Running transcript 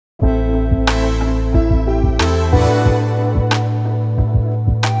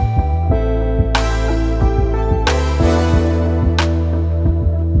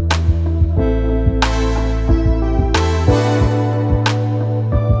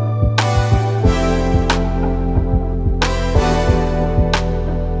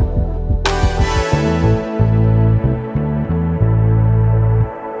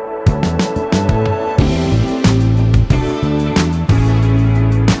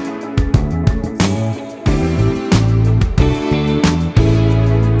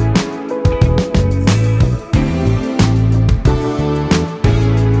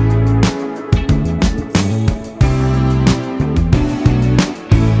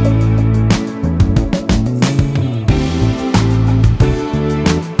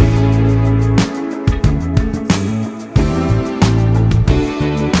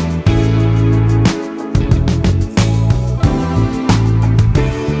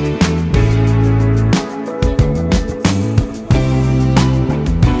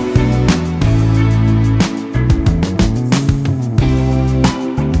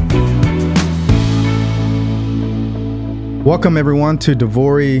Welcome everyone to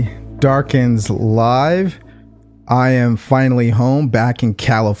DeVory Darkens Live. I am finally home back in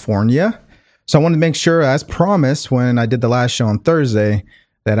California. So I wanted to make sure, as promised when I did the last show on Thursday,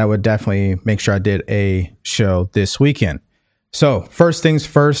 that I would definitely make sure I did a show this weekend. So first things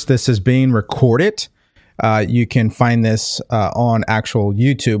first, this is being recorded. You can find this on actual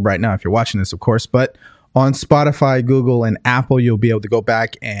YouTube right now if you're watching this, of course. But on Spotify, Google, and Apple, you'll be able to go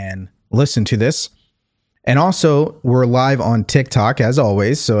back and listen to this. And also, we're live on TikTok, as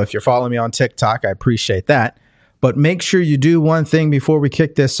always. So if you're following me on TikTok, I appreciate that. But make sure you do one thing before we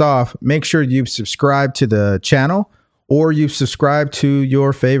kick this off. Make sure you subscribe to the channel or you subscribe to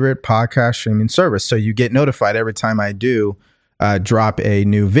your favorite podcast streaming service so you get notified every time I do drop a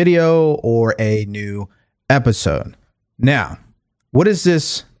new video or a new episode. Now, what is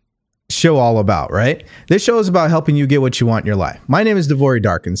this show all about, right? This show is about helping you get what you want in your life. My name is DeVory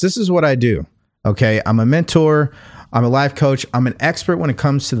Darkens. This is what I do. Okay, I'm a mentor, I'm a life coach, I'm an expert when it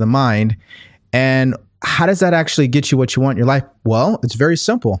comes to the mind. And how does that actually get you what you want in your life? Well, it's very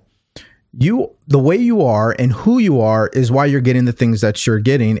simple. The way you are and who you are is why you're getting the things that you're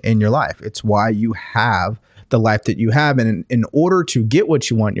getting in your life. It's why you have the life that you have. And in order to get what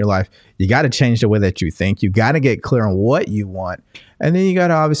you want in your life, you got to change the way that you think. You got to get clear on what you want. And then you got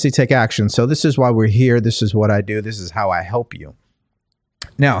to obviously take action. So this is why we're here. This is what I do. This is how I help you.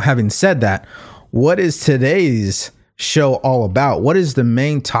 Now, having said that, what is today's show all about? What is the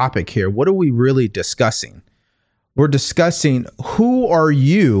main topic here? What are we really discussing? We're discussing, who are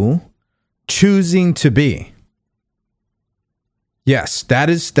you choosing to be? Yes, that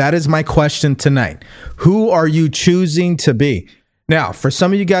is my question tonight. Who are you choosing to be? Now, for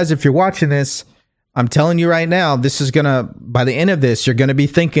some of you guys, if you're watching this, I'm telling you right now, by the end of this, you're going to be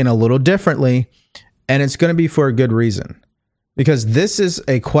thinking a little differently, and it's going to be for a good reason. Because this is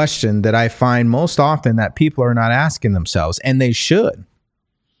a question that I find most often that people are not asking themselves, and they should.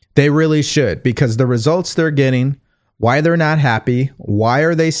 They really should, because the results they're getting, why they're not happy, why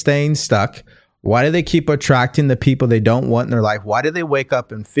are they staying stuck, why do they keep attracting the people they don't want in their life, why do they wake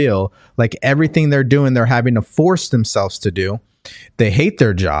up and feel like everything they're doing, they're having to force themselves to do, they hate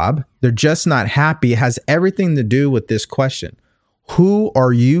their job, they're just not happy. It has everything to do with this question. Who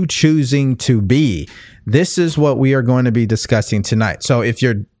are you choosing to be? This is what we are going to be discussing tonight. So if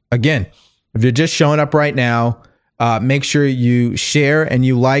you're just showing up right now, make sure you share and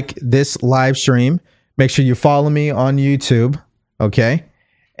you like this live stream. Make sure you follow me on YouTube. Okay.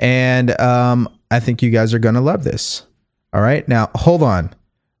 And I think you guys are going to love this. All right. Now, hold on.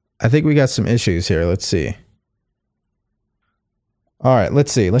 I think we got some issues here. Let's see. All right.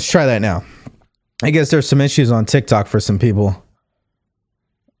 Let's see. Let's try that now. I guess there's some issues on TikTok for some people.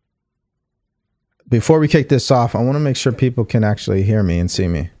 Before we kick this off, I want to make sure people can actually hear me and see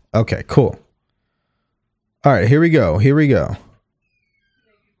me. Okay, cool. All right, here we go.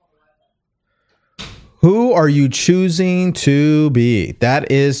 Who are you choosing to be?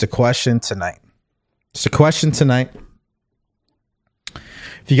 That is the question tonight. It's the question tonight.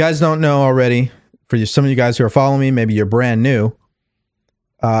 If you guys don't know already, some of you guys who are following me, maybe you're brand new.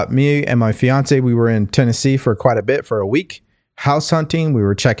 Me and my fiance, we were in Tennessee for quite a bit, for a week. House hunting. We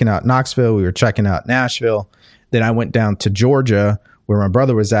were checking out Knoxville. We were checking out Nashville. Then I went down to Georgia where my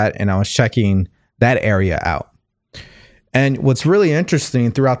brother was at, and I was checking that area out. And what's really interesting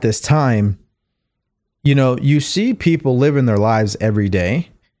throughout this time, you see people living their lives every day,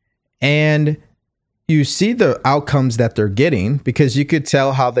 and you see the outcomes that they're getting because you could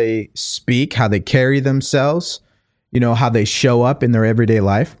tell how they speak, how they carry themselves, how they show up in their everyday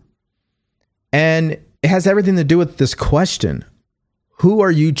life. And it has everything to do with this question. Who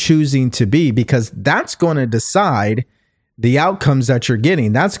are you choosing to be? Because that's going to decide the outcomes that you're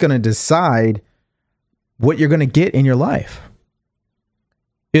getting. That's going to decide what you're going to get in your life.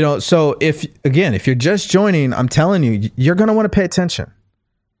 So if you're just joining, I'm telling you, you're going to want to pay attention.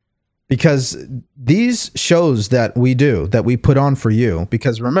 Because these shows that we do, that we put on for you,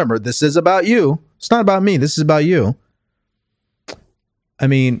 because remember, this is about you. It's not about me. This is about you. I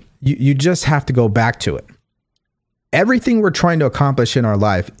mean, you just have to go back to it. Everything we're trying to accomplish in our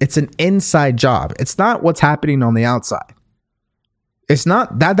life, it's an inside job. It's not what's happening on the outside. It's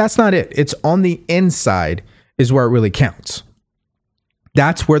not that. That's not it. It's on the inside is where it really counts.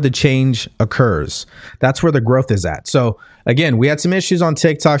 That's where the change occurs. That's where the growth is at. So again, we had some issues on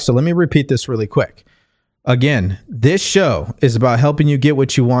TikTok. So let me repeat this really quick. Again, this show is about helping you get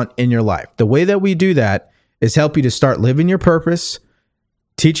what you want in your life. The way that we do that is help you to start living your purpose,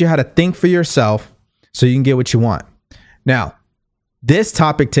 teach you how to think for yourself so you can get what you want. Now, this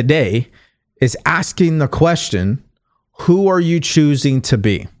topic today is asking the question, who are you choosing to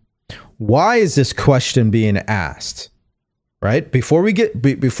be? Why is this question being asked? right? Before we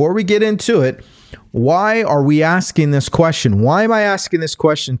get into it, why are we asking this question? Why am I asking this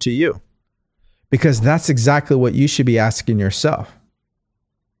question to you? Because that's exactly what you should be asking yourself.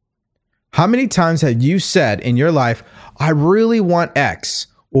 How many times have you said in your life, I really want X,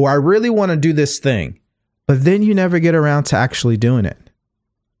 or I really want to do this thing, but then you never get around to actually doing it?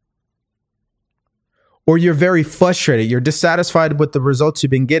 Or you're very frustrated, you're dissatisfied with the results you've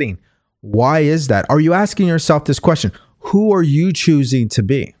been getting. Why is that? Are you asking yourself this question? Who are you choosing to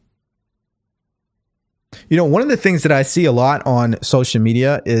be? You know, one of the things that I see a lot on social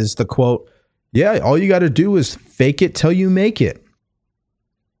media is the quote, yeah, all you got to do is fake it till you make it.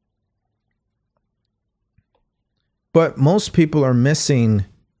 But most people are missing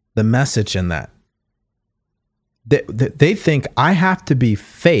the message in that. They think I have to be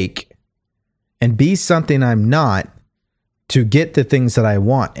fake and be something I'm not to get the things that I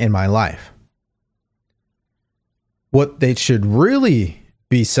want in my life. What they should really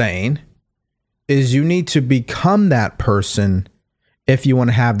be saying is you need to become that person if you want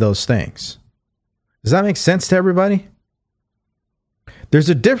to have those things. Does that make sense to everybody? There's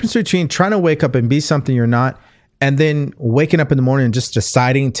a difference between trying to wake up and be something you're not, and then waking up in the morning and just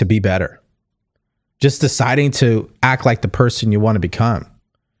deciding to be better. Just deciding to act like the person you want to become.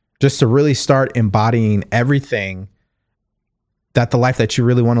 Just to really start embodying everything that the life that you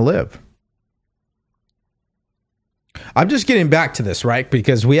really want to live. I'm just getting back to this, right?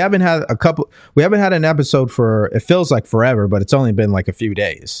 Because we haven't had an episode for, it feels like forever, but it's only been like a few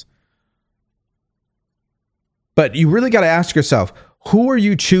days. But you really got to ask yourself, who are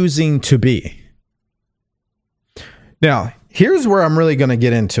you choosing to be? Now, here's where I'm really going to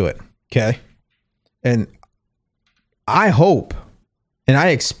get into it, okay? And I hope and I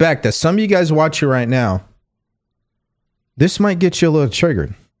expect that some of you guys watching right now, this might get you a little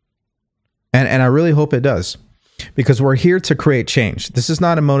triggered. And I really hope it does. Because we're here to create change. This is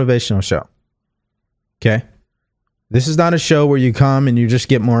not a motivational show. Okay? This is not a show where you come and you just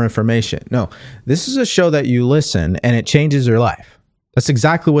get more information. No, this is a show that you listen and it changes your life. That's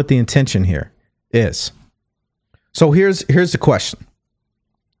exactly what the intention here is. So here's the question.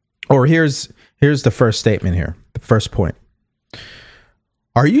 Or here's the first statement here. The first point.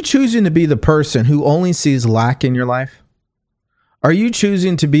 Are you choosing to be the person who only sees lack in your life? Are you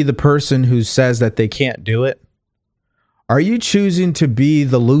choosing to be the person who says that they can't do it? Are you choosing to be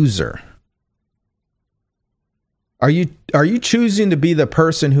the loser? Are you choosing to be the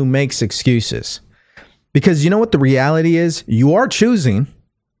person who makes excuses? Because you know what the reality is? You are choosing.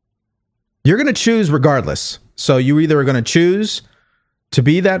 You're going to choose regardless. So you either are going to choose to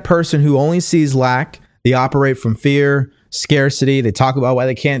be that person who only sees lack. They operate from fear, scarcity. They talk about why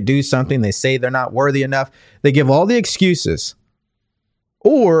they can't do something. They say they're not worthy enough. They give all the excuses.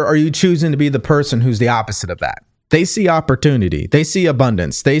 Or are you choosing to be the person who's the opposite of that? They see opportunity. They see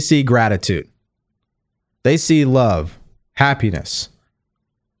abundance. They see gratitude. They see love, happiness.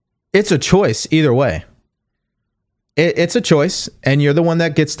 It's a choice either way. It's a choice, and you're the one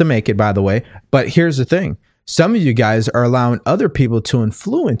that gets to make it, by the way. But here's the thing. Some of you guys are allowing other people to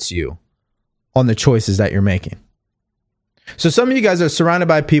influence you on the choices that you're making. So some of you guys are surrounded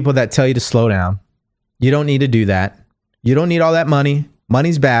by people that tell you to slow down. You don't need to do that. You don't need all that money.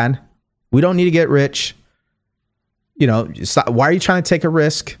 Money's bad. We don't need to get rich. You know, stop. Why are you trying to take a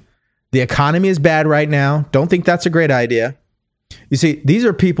risk? The economy is bad right now. Don't think that's a great idea. You see, these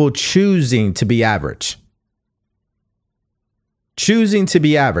are people choosing to be average. Choosing to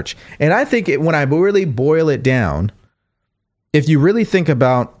be average. And I think when I really boil it down, if you really think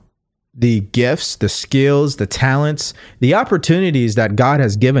about the gifts, the skills, the talents, the opportunities that God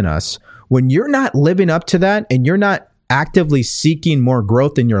has given us, when you're not living up to that and you're not actively seeking more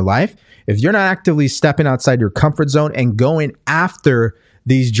growth in your life, if you're not actively stepping outside your comfort zone and going after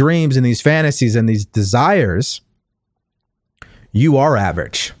these dreams and these fantasies and these desires, you are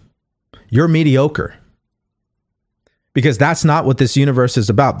average. You're mediocre. Because that's not what this universe is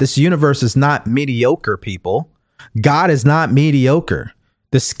about. This universe is not mediocre, people. God is not mediocre.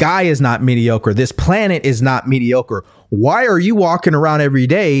 The sky is not mediocre. This planet is not mediocre. Why are you walking around every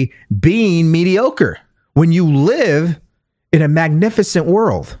day being mediocre when you live in a magnificent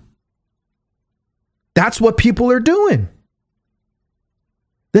world? That's what people are doing.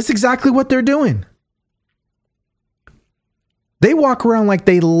 That's exactly what they're doing. They walk around like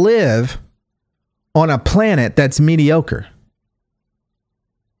they live on a planet that's mediocre.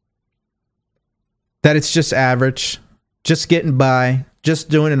 That it's just average, just getting by, just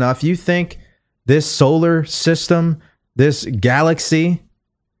doing enough. You think this solar system, this galaxy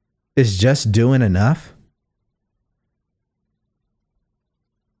is just doing enough?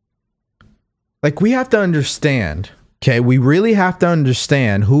 Like, we have to understand Okay, we really have to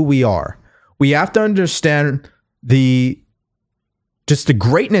understand who we are. We have to understand the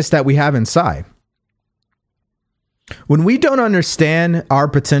greatness that we have inside. When we don't understand our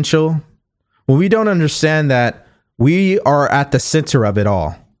potential, when we don't understand that we are at the center of it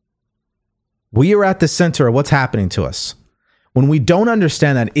all, we are at the center of what's happening to us. When we don't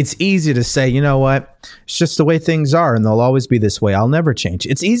understand that, it's easy to say, you know what, it's just the way things are and they'll always be this way. I'll never change.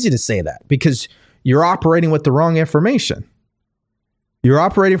 It's easy to say that because you're operating with the wrong information. You're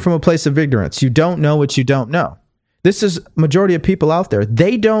operating from a place of ignorance. You don't know what you don't know. This is majority of people out there.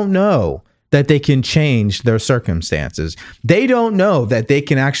 They don't know that they can change their circumstances. They don't know that they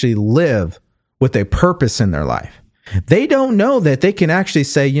can actually live with a purpose in their life. They don't know that they can actually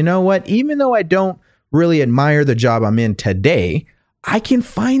say, you know what, even though I don't really admire the job I'm in today, I can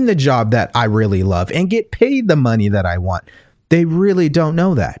find the job that I really love and get paid the money that I want. They really don't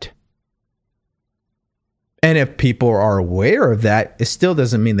know that. And if people are aware of that, it still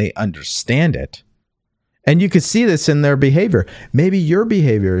doesn't mean they understand it. And you can see this in their behavior. Maybe your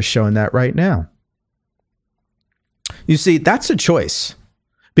behavior is showing that right now. You see, that's a choice.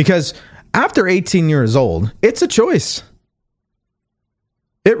 Because after 18 years old, it's a choice.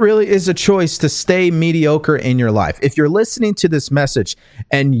 It really is a choice to stay mediocre in your life. If you're listening to this message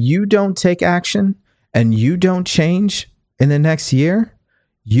and you don't take action and you don't change in the next year,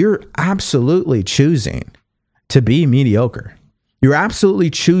 you're absolutely choosing to be mediocre. You're absolutely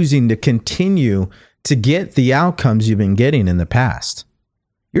choosing to continue to get the outcomes you've been getting in the past.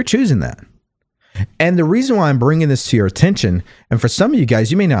 You're choosing that. And the reason why I'm bringing this to your attention, and for some of you guys,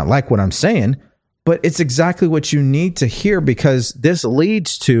 you may not like what I'm saying, but it's exactly what you need to hear because this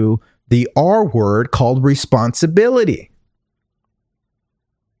leads to the R word called responsibility.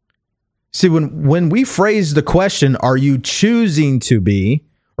 See, when we phrase the question, are you choosing to be,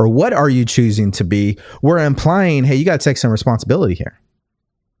 or what are you choosing to be, we're implying, hey, you got to take some responsibility here.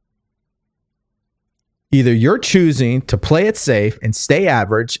 Either you're choosing to play it safe and stay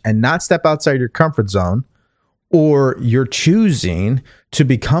average and not step outside your comfort zone, or you're choosing to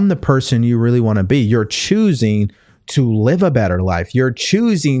become the person you really want to be. You're choosing to live a better life. You're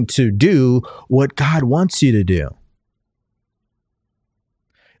choosing to do what God wants you to do.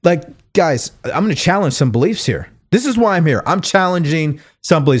 Like, guys, I'm going to challenge some beliefs here. This is why I'm here. I'm challenging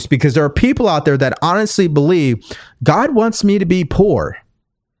some beliefs because there are people out there that honestly believe God wants me to be poor.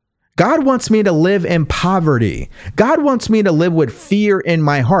 God wants me to live in poverty. God wants me to live with fear in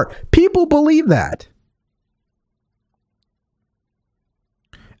my heart. People believe that.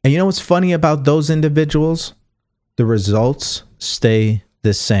 And you know what's funny about those individuals? The results stay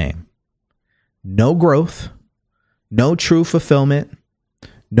the same. No growth, no true fulfillment,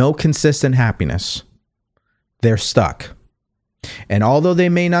 no consistent happiness. They're stuck. And although they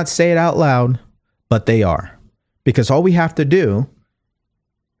may not say it out loud, but they are. Because all we have to do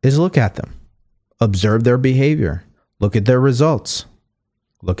is look at them, observe their behavior, look at their results,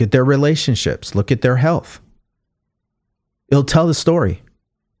 look at their relationships, look at their health. It'll tell the story.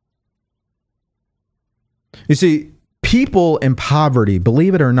 You see, people in poverty,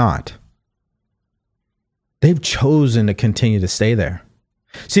 believe it or not, they've chosen to continue to stay there.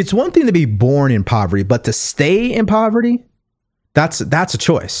 See, it's one thing to be born in poverty, but to stay in poverty, that's a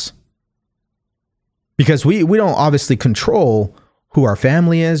choice. Because we don't obviously control who our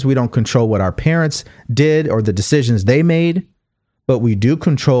family is. We don't control what our parents did or the decisions they made, but we do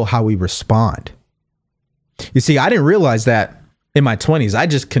control how we respond. You see, I didn't realize that in my 20s. I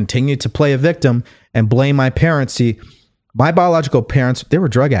just continued to play a victim and blame my parents. See, my biological parents, they were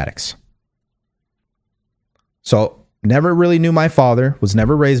drug addicts. So never really knew my father, was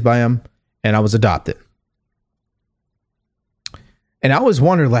never raised by him, and I was adopted. And I always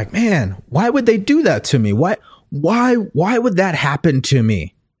wondered, like, man, why would they do that to me? Why would that happen to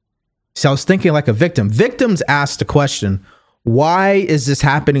me? So I was thinking like a victim. Victims ask the question, why is this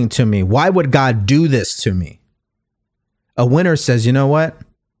happening to me? Why would God do this to me? A winner says, you know what?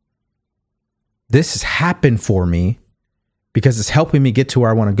 This has happened for me because it's helping me get to where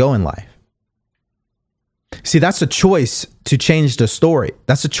I want to go in life. See, that's a choice to change the story.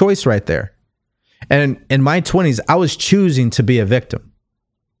 That's a choice right there. And in my 20s, I was choosing to be a victim.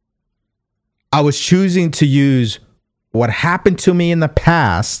 I was choosing to use what happened to me in the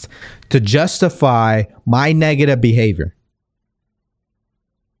past to justify my negative behavior.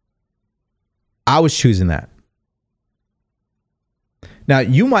 I was choosing that. Now,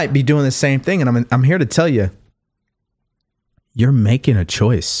 you might be doing the same thing, and I'm here to tell you, you're making a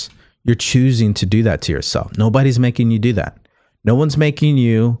choice. You're choosing to do that to yourself. Nobody's making you do that. No one's making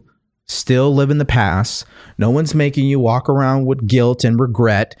you still live in the past. No one's making you walk around with guilt and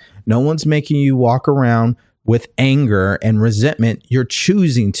regret. No one's making you walk around with anger and resentment, you're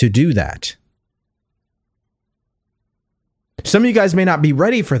choosing to do that. Some of you guys may not be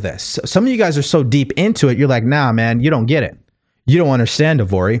ready for this. Some of you guys are so deep into it, you're like, nah, man, you don't get it. You don't understand,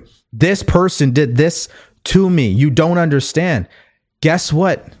 DeVory. This person did this to me. You don't understand. Guess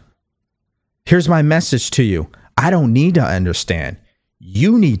what? Here's my message to you. I don't need to understand.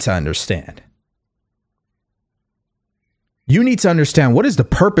 You need to understand. You need to understand, what is the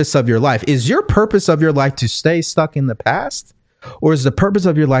purpose of your life? Is your purpose of your life to stay stuck in the past? Or is the purpose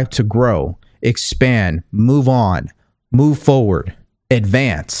of your life to grow, expand, move on, move forward,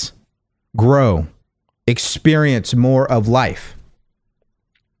 advance, grow, experience more of life,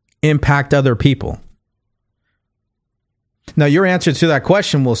 impact other people? Now, your answer to that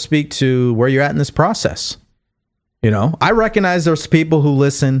question will speak to where you're at in this process. I recognize there's people who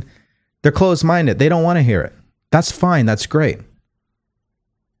listen, they're closed-minded. They don't want to hear it. That's fine. That's great.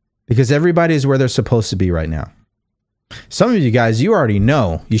 Because everybody is where they're supposed to be right now. Some of you guys, you already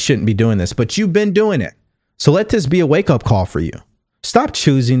know you shouldn't be doing this, but you've been doing it. So let this be a wake-up call for you. Stop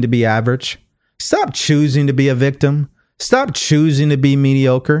choosing to be average. Stop choosing to be a victim. Stop choosing to be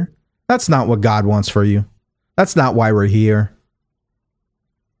mediocre. That's not what God wants for you. That's not why we're here.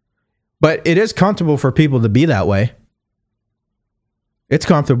 But it is comfortable for people to be that way. It's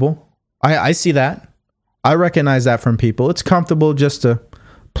comfortable. I see that. I recognize that from people. It's comfortable just to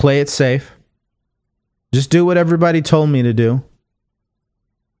play it safe. Just do what everybody told me to do.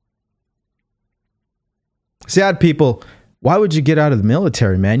 See, I had people, why would you get out of the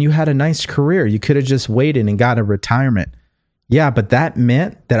military, man? You had a nice career. You could have just waited and got a retirement. Yeah, but that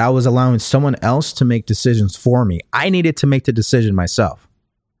meant that I was allowing someone else to make decisions for me. I needed to make the decision myself.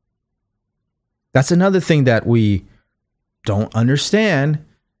 That's another thing that we don't understand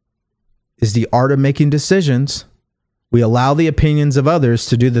is the art of making decisions. We allow the opinions of others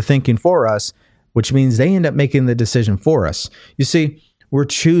to do the thinking for us, which means they end up making the decision for us. You see, we're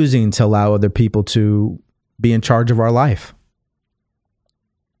choosing to allow other people to be in charge of our life.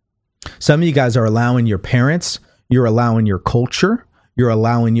 Some of you guys are allowing your parents, you're allowing your culture, you're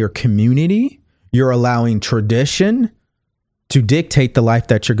allowing your community, you're allowing tradition to dictate the life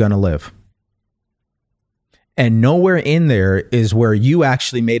that you're going to live. And nowhere in there is where you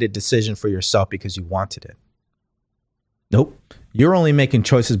actually made a decision for yourself because you wanted it. Nope. You're only making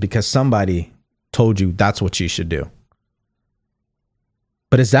choices because somebody told you that's what you should do.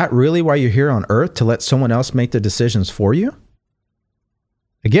 But is that really why you're here on earth, to let someone else make the decisions for you?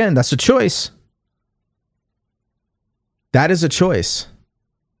 Again, that's a choice. That is a choice.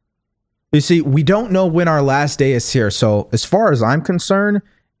 You see, we don't know when our last day is here. So as far as I'm concerned,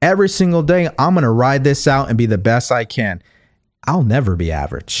 every single day, I'm going to ride this out and be the best I can. I'll never be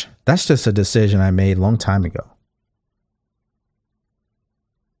average. That's just a decision I made a long time ago.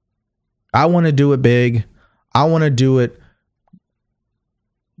 I want to do it big. I want to do it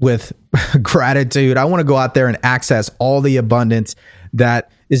with gratitude. I want to go out there and access all the abundance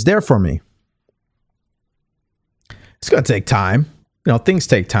that is there for me. It's going to take time. Things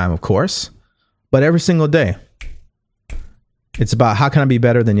take time, of course, but every single day, it's about how can I be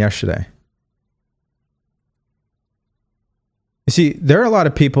better than yesterday? You see, there are a lot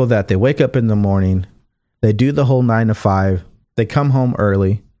of people that they wake up in the morning, they do the whole 9 to 5, they come home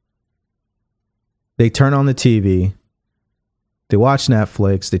early, they turn on the TV, they watch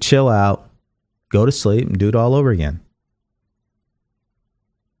Netflix, they chill out, go to sleep, and do it all over again.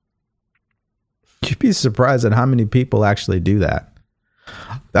 You'd be surprised at how many people actually do that.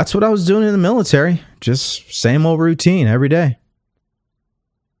 That's what I was doing in the military. Just same old routine every day.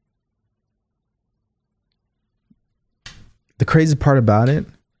 The crazy part about it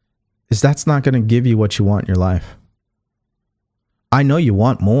is that's not going to give you what you want in your life. I know you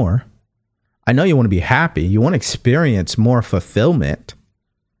want more. I know you want to be happy. You want to experience more fulfillment.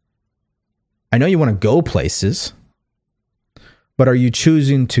 I know you want to go places. But are you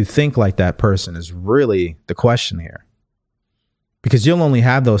choosing to think like that person is really the question here. Because you'll only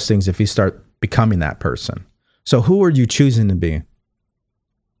have those things if you start becoming that person. So who are you choosing to be?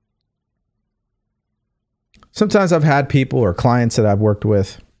 Sometimes I've had people or clients that I've worked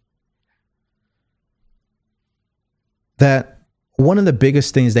with that one of the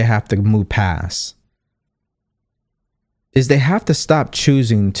biggest things they have to move past is they have to stop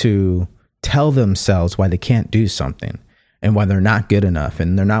choosing to tell themselves why they can't do something and why they're not good enough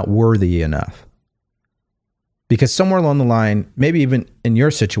and they're not worthy enough. Because somewhere along the line, maybe even in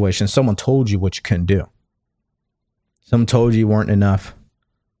your situation, someone told you what you couldn't do. Someone told you weren't enough,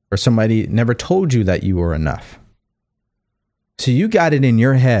 or somebody never told you that you were enough. So you got it in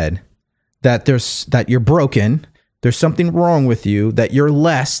your head that you're broken, There's something wrong with you, that you're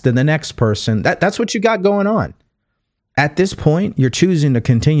less than the next person. That's what you got going on. At this point, you're choosing to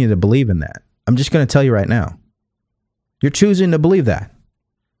continue to believe in that. I'm just going to tell you right now. You're choosing to believe that.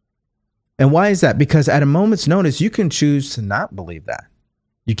 And why is that? Because at a moment's notice, you can choose to not believe that.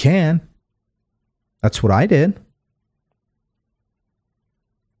 You can. That's what I did.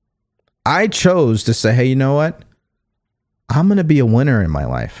 I chose to say, hey, you know what? I'm going to be a winner in my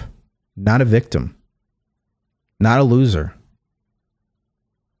life, not a victim, not a loser.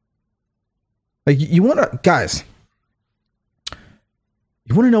 Like, you want to, guys,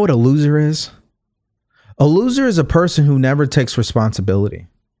 you want to know what a loser is? A loser is a person who never takes responsibility.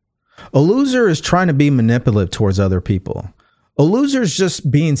 A loser is trying to be manipulative towards other people. A loser is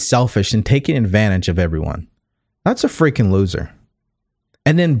just being selfish and taking advantage of everyone. That's a freaking loser.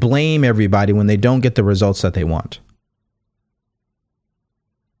 And then blame everybody when they don't get the results that they want.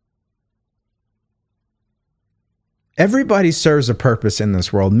 Everybody serves a purpose in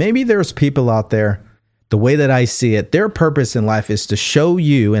this world. Maybe there's people out there, the way that I see it, their purpose in life is to show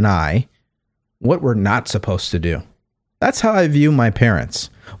you and I what we're not supposed to do. That's how I view my parents.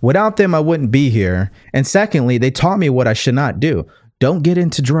 Without them, I wouldn't be here. And secondly, they taught me what I should not do. Don't get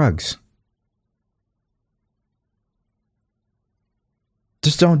into drugs.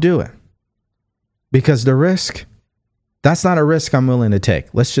 Just don't do it. Because the risk, that's not a risk I'm willing to take.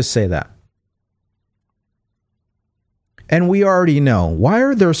 Let's just say that. And we already know, why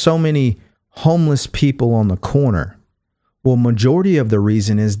are there so many homeless people on the corner? Well, majority of the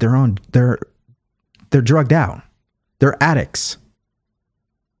reason is they're drugged out. They're addicts.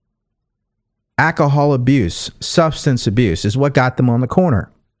 Alcohol abuse, substance abuse is what got them on the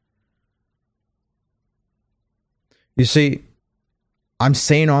corner. You see, I'm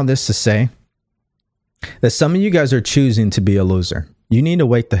saying all this to say that some of you guys are choosing to be a loser. You need to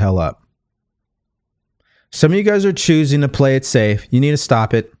wake the hell up. Some of you guys are choosing to play it safe. You need to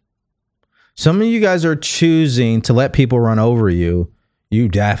stop it. Some of you guys are choosing to let people run over you. You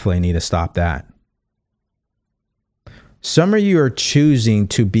definitely need to stop that. Some of you are choosing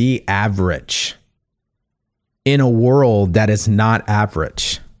to be average in a world that is not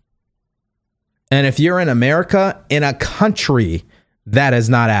average. And if you're in America, in a country that is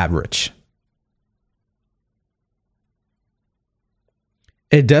not average.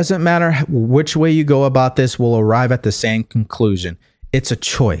 It doesn't matter which way you go about this, we'll arrive at the same conclusion. It's a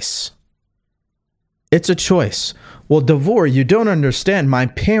choice. It's a choice. Well, DeVory, you don't understand. My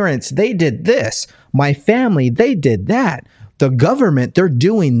parents, they did this. My family, they did that. The government, they're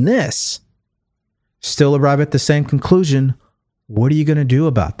doing this. Still arrive at the same conclusion. What are you going to do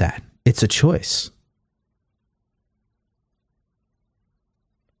about that? It's a choice.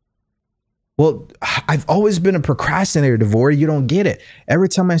 Well, I've always been a procrastinator, DeVory. You don't get it. Every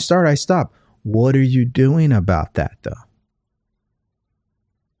time I start, I stop. What are you doing about that, though?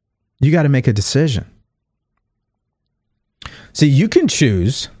 You got to make a decision. See, you can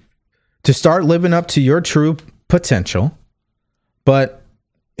choose to start living up to your true potential, but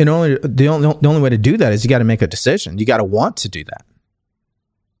the only way to do that is you got to make a decision. You got to want to do that.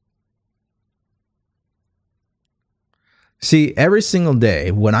 See, every single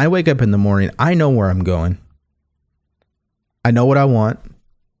day when I wake up in the morning, I know where I'm going. I know what I want,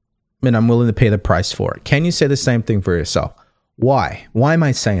 and I'm willing to pay the price for it. Can you say the same thing for yourself? Why? Why am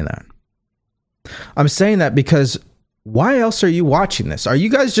I saying that? I'm saying that because why else are you watching this? Are you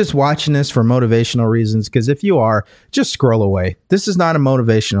guys just watching this for motivational reasons? Because if you are, just scroll away. This is not a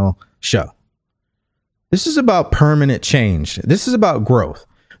motivational show. This is about permanent change. This is about growth.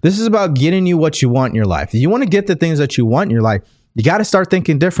 This is about getting you what you want in your life. If you want to get the things that you want in your life, you got to start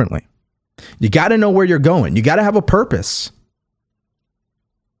thinking differently. You got to know where you're going. You got to have a purpose.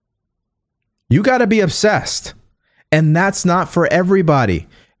 You got to be obsessed. And that's not for everybody.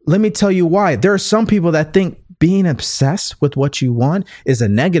 Let me tell you why. There are some people that think being obsessed with what you want is a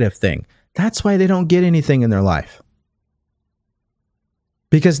negative thing. That's why they don't get anything in their life.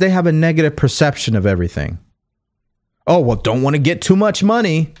 Because they have a negative perception of everything. Oh, well, don't want to get too much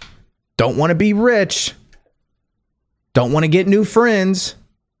money. Don't want to be rich. Don't want to get new friends.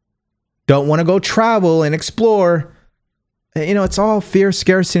 Don't want to go travel and explore. You know, it's all fear,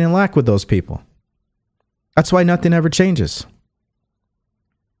 scarcity, and lack with those people. That's why nothing ever changes.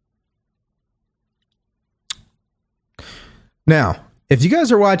 Now, if you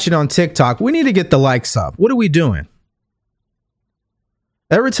guys are watching on TikTok, we need to get the likes up. What are we doing?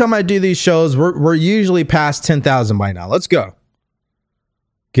 Every time I do these shows, we're usually past 10,000 by now. Let's go.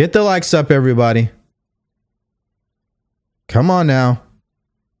 Get the likes up, everybody. Come on now.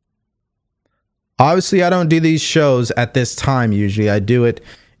 Obviously, I don't do these shows at this time usually. I do it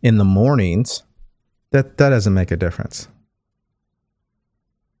in the mornings. That doesn't make a difference.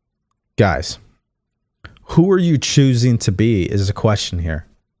 Guys, who are you choosing to be is the question here.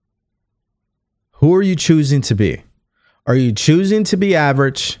 Who are you choosing to be? Are you choosing to be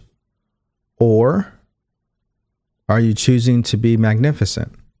average, or are you choosing to be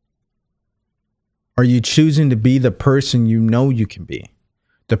magnificent? Are you choosing to be the person you know you can be?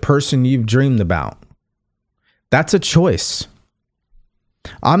 The person you've dreamed about? That's a choice.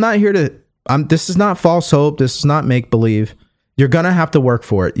 This is not false hope. This is not make believe. You're going to have to work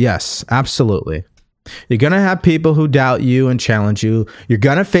for it. Yes, absolutely. You're going to have people who doubt you and challenge you. You're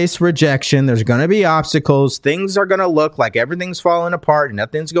going to face rejection. There's going to be obstacles. Things are going to look like everything's falling apart and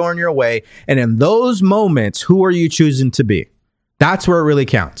nothing's going your way. And in those moments, who are you choosing to be? That's where it really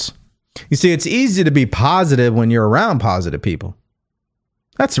counts. You see, it's easy to be positive when you're around positive people.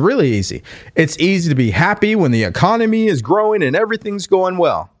 That's really easy. It's easy to be happy when the economy is growing and everything's going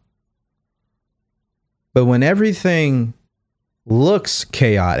well. But when everything looks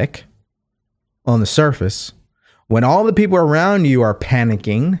chaotic on the surface, when all the people around you are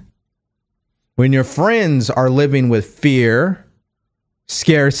panicking, when your friends are living with fear,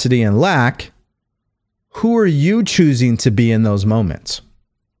 scarcity, and lack, who are you choosing to be in those moments?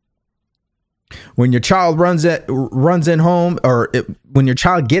 When your child runs in home, when your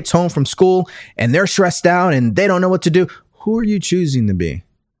child gets home from school and they're stressed out and they don't know what to do, who are you choosing to be?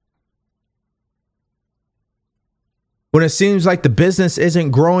 When it seems like the business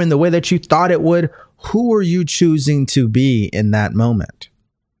isn't growing the way that you thought it would, who are you choosing to be in that moment?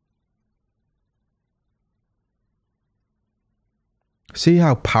 See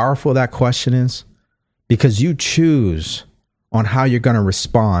how powerful that question is? Because you choose on how you're going to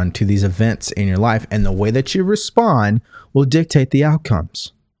respond to these events in your life, and the way that you respond will dictate the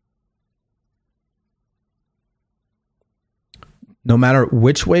outcomes. No matter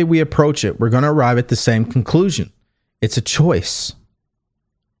which way we approach it, we're going to arrive at the same conclusion. It's a choice.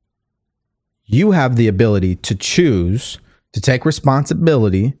 You have the ability to choose to take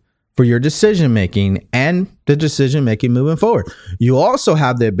responsibility for your decision making and the decision making moving forward. You also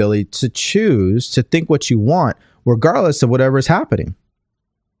have the ability to choose to think what you want, regardless of whatever is happening.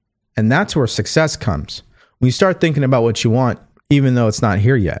 And that's where success comes. When you start thinking about what you want, even though it's not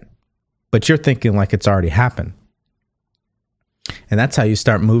here yet, but you're thinking like it's already happened. And that's how you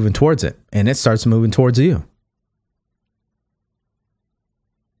start moving towards it. And it starts moving towards you.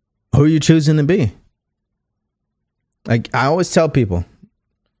 Who are you choosing to be? Like I always tell people,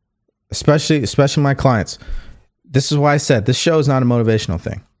 especially my clients, this is why I said this show is not a motivational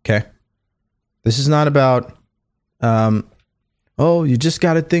thing. Okay. This is not about, you just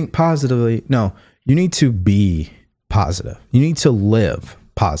got to think positively. No, you need to be positive. You need to live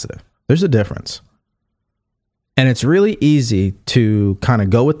positive. There's a difference. And it's really easy to kind of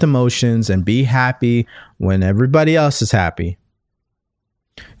go with the motions and be happy when everybody else is happy.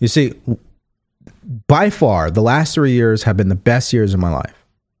 You see, by far, the last 3 years have been the best years of my life.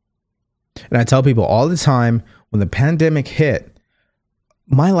 And I tell people all the time, when the pandemic hit,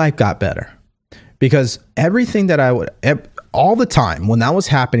 my life got better. Because everything that all the time when that was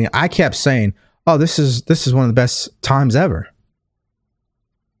happening, I kept saying, oh, this is one of the best times ever.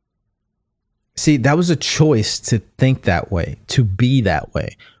 See, that was a choice to think that way, to be that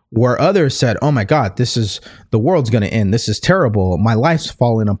way. Where others said, oh my God, the world's going to end. This is terrible. My life's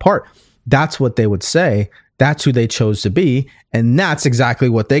falling apart. That's what they would say. That's who they chose to be. And that's exactly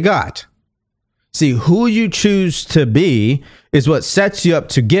what they got. See, who you choose to be is what sets you up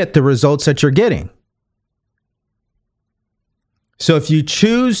to get the results that you're getting. So if you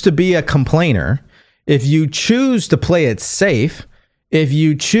choose to be a complainer, if you choose to play it safe, if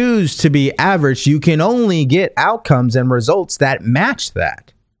you choose to be average, you can only get outcomes and results that match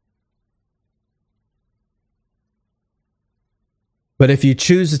that. But if you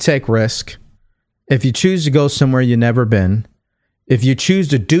choose to take risk, if you choose to go somewhere you've never been, if you choose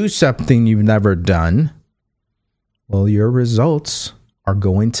to do something you've never done, well, your results are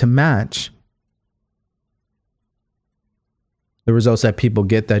going to match the results that people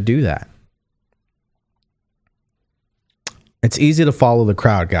get that do that. It's easy to follow the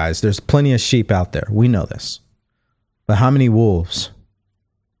crowd, guys. There's plenty of sheep out there. We know this. But how many wolves?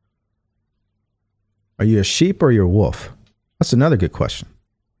 Are you a sheep or you're a wolf? That's another good question.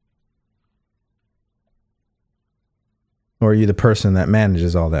 Or are you the person that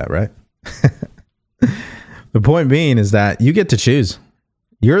manages all that, right? The point being is that you get to choose.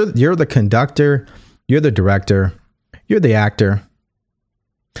 You're the conductor, you're the director, you're the actor.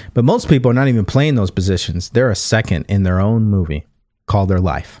 But most people are not even playing those positions. They're a second in their own movie called their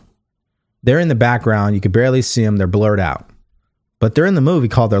life. They're in the background. You can barely see them. They're blurred out. but they're in the movie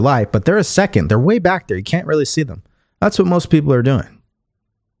called their life, but they're a second. They're way back there. You can't really see them. That's what most people are doing.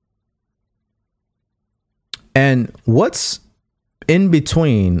 And what's in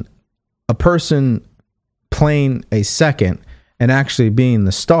between a person playing a second and actually being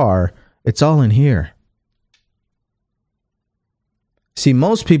the star? It's all in here. See,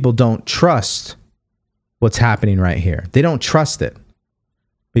 most people don't trust what's happening right here. They don't trust it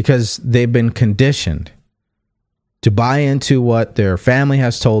because they've been conditioned to buy into what their family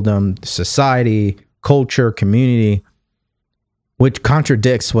has told them, society, culture, community, which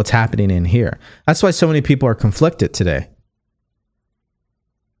contradicts what's happening in here. That's why so many people are conflicted today.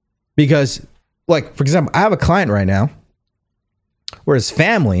 Because, like, for example, I have a client right now where his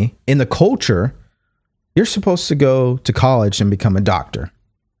family, in the culture, you're supposed to go to college and become a doctor.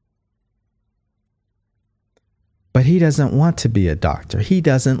 But he doesn't want to be a doctor. He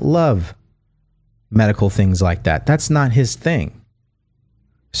doesn't love medical things like that. That's not his thing.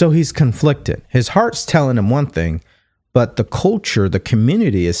 So he's conflicted. His heart's telling him one thing, but the culture, the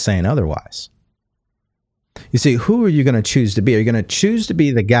community is saying otherwise. You see, who are you going to choose to be? Are you going to choose to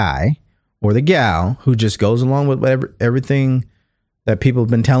be the guy or the gal who just goes along with everything that people have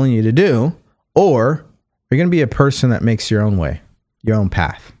been telling you to do? Or are you going to be a person that makes your own way, your own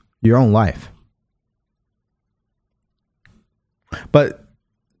path, your own life? But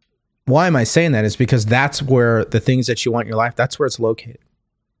why am I saying that? Is because that's where the things that you want in your life, that's where it's located.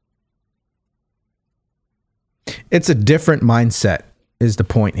 It's a different mindset is the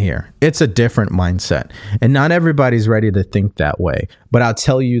point here. It's a different mindset. And not everybody's ready to think that way. But I'll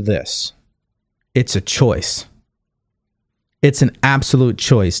tell you this. It's a choice. It's an absolute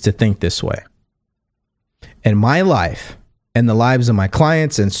choice to think this way. And my life and the lives of my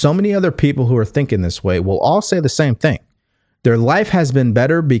clients and so many other people who are thinking this way will all say the same thing. Their life has been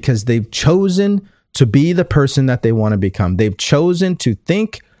better because they've chosen to be the person that they want to become. They've chosen to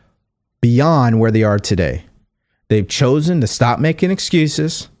think beyond where they are today. They've chosen to stop making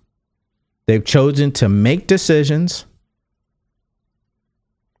excuses. They've chosen to make decisions.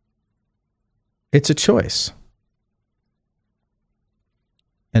 It's a choice.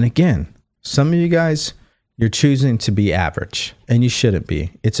 And again, some of you guys, you're choosing to be average, and you shouldn't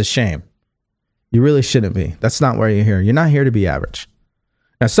be. It's a shame. You really shouldn't be. That's not why you're here. You're not here to be average.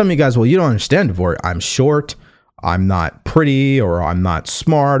 Now, some of you guys, well, you don't understand, DeVory. I'm short, I'm not pretty, or I'm not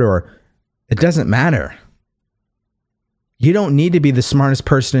smart, or it doesn't matter. You don't need to be the smartest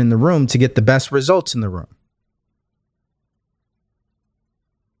person in the room to get the best results in the room.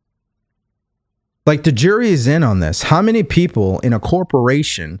 Like, the jury is in on this. How many people in a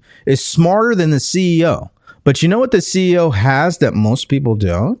corporation is smarter than the CEO? But you know what the CEO has that most people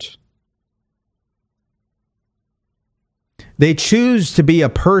don't? They choose to be a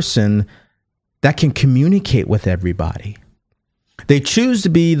person that can communicate with everybody. They choose to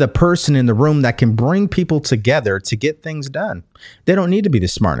be the person in the room that can bring people together to get things done. They don't need to be the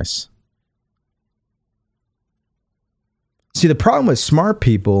smartest. See, the problem with smart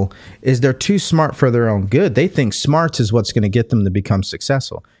people is they're too smart for their own good. They think smarts is what's going to get them to become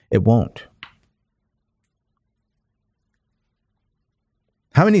successful. It won't.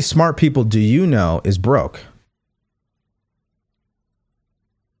 How many smart people do you know is broke?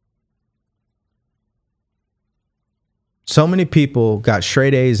 So many people got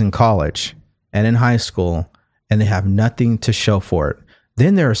straight A's in college and in high school, and they have nothing to show for it.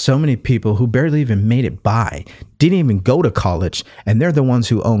 Then there are so many people who barely even made it by, didn't even go to college, and they're the ones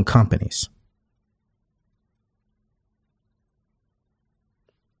who own companies.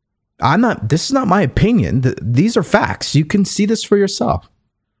 This is not my opinion. These are facts. You can see this for yourself.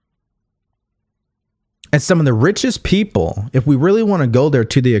 And some of the richest people, if we really want to go there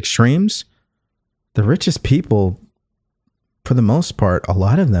to the extremes, the richest people, for the most part, a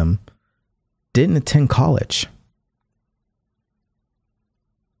lot of them didn't attend college.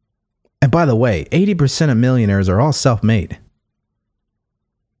 And by the way, 80% of millionaires are all self-made.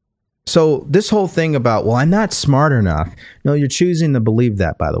 So this whole thing about, well, I'm not smart enough. No, you're choosing to believe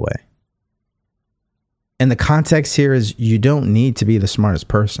that, by the way. And the context here is you don't need to be the smartest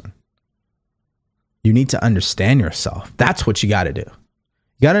person. You need to understand yourself. That's what you got to do.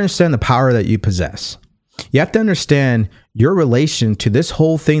 You got to understand the power that you possess. You have to understand your relation to this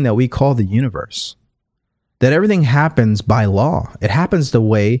whole thing that we call the universe. That everything happens by law. It happens the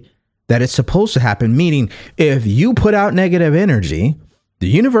way that it's supposed to happen. Meaning, if you put out negative energy, the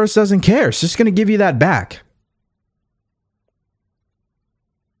universe doesn't care. It's just going to give you that back.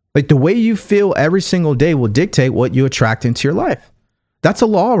 Like, the way you feel every single day will dictate what you attract into your life. That's a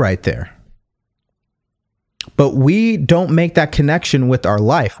law right there. But we don't make that connection with our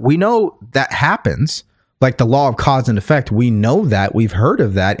life. We know that happens, Like the law of cause and effect, we know that, we've heard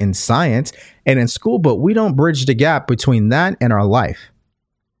of that in science and in school, but we don't bridge the gap between that and our life.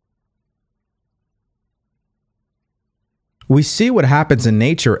 We see what happens in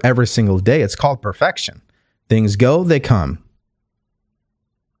nature every single day. It's called perfection. Things go, they come.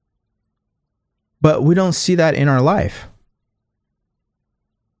 But we don't see that in our life.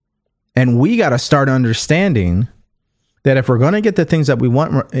 And we got to start understanding that if we're going to get the things that we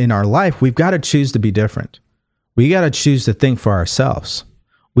want in our life, we've got to choose to be different. We got to choose to think for ourselves.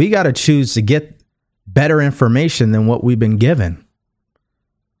 We got to choose to get better information than what we've been given.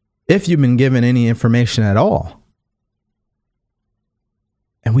 If you've been given any information at all.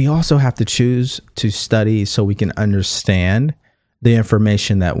 And we also have to choose to study so we can understand the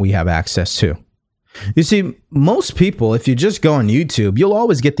information that we have access to. You see, most people, if you just go on YouTube, you'll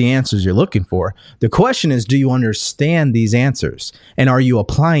always get the answers you're looking for. The question is, do you understand these answers? And are you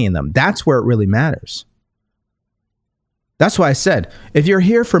applying them? That's where it really matters. That's why I said, if you're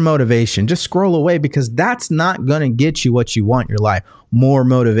here for motivation, just scroll away, because that's not going to get you what you want in your life. More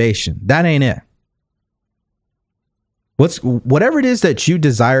motivation. That ain't it. Whatever it is that you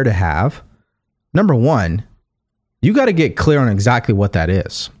desire to have, number one, you got to get clear on exactly what that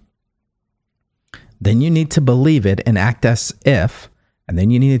is. Then you need to believe it and act as if, and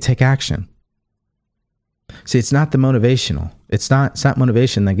then you need to take action. See, it's not the motivational. It's not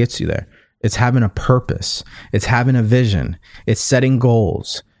motivation that gets you there. It's having a purpose. It's having a vision. It's setting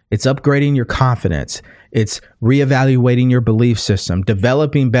goals. It's upgrading your confidence. It's reevaluating your belief system,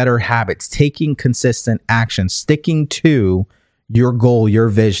 developing better habits, taking consistent action, sticking to your goal, your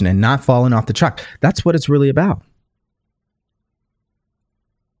vision, and not falling off the track. That's what it's really about.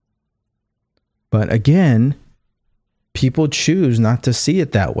 But again, people choose not to see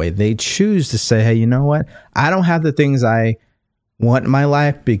it that way. They choose to say, hey, you know what? I don't have the things I want in my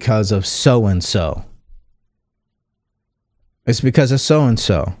life because of so-and-so. It's because of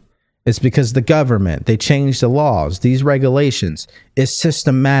so-and-so. It's because the government, they changed the laws, these regulations. It's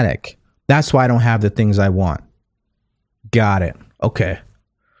systematic. That's why I don't have the things I want. Got it. Okay.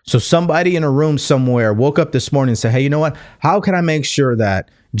 So somebody in a room somewhere woke up this morning and said, hey, you know what? How can I make sure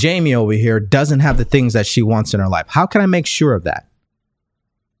that Jamie over here doesn't have the things that she wants in her life? How can I make sure of that?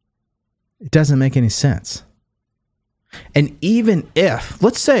 It doesn't make any sense. And even if,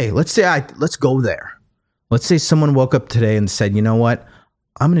 let's go there. Let's say someone woke up today and said, you know what?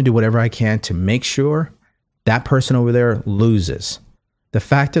 I'm going to do whatever I can to make sure that person over there loses. The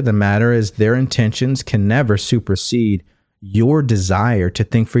fact of the matter is their intentions can never supersede your desire to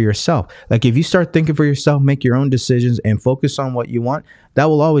think for yourself. Like if you start thinking for yourself, make your own decisions and focus on what you want, that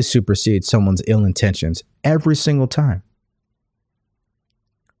will always supersede someone's ill intentions every single time.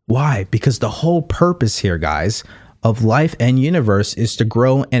 Why? Because the whole purpose here, guys, of life and universe is to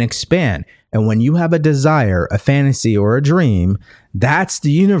grow and expand. And when you have a desire, a fantasy, or a dream, that's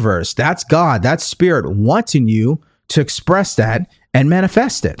the universe, that's God, that's spirit wanting you to express that and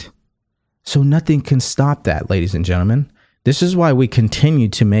manifest it. So nothing can stop that, ladies and gentlemen. This is why we continue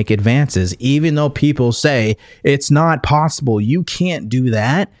to make advances, even though people say it's not possible. You can't do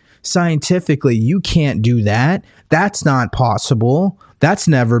that. Scientifically, you can't do that. That's not possible. That's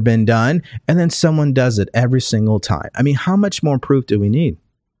never been done. And then someone does it every single time. I mean, how much more proof do we need?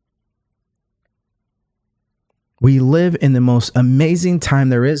 We live in the most amazing time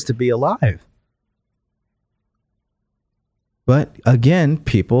there is to be alive. But again,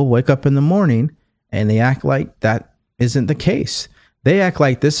 people wake up in the morning and they act like that isn't the case. They act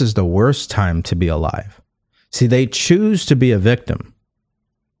like this is the worst time to be alive. See, they choose to be a victim.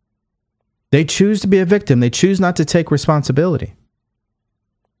 They choose to be a victim. They choose not to take responsibility.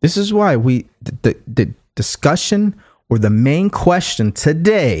 This is why the discussion or the main question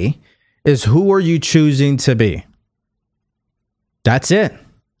today is, who are you choosing to be? That's it.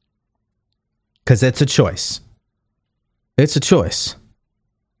 Because it's a choice. It's a choice.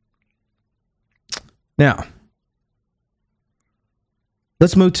 Now,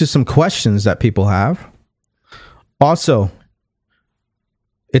 let's move to some questions that people have. Also,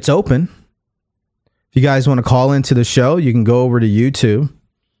 it's open. If you guys want to call into the show, you can go over to YouTube,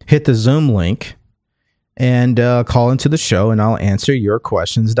 hit the Zoom link, and call into the show, and I'll answer your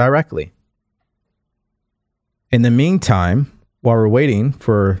questions directly. In the meantime, while we're waiting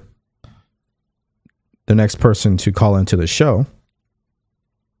for the next person to call into the show,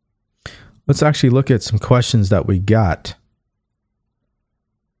 let's actually look at some questions that we got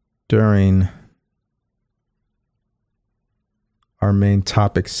during our main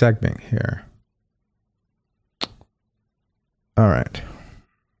topic segment here. All right.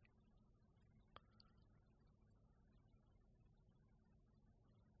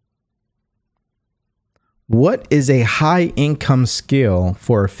 What is a high income skill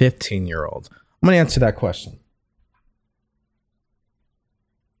for a 15-year-old? I'm going to answer that question.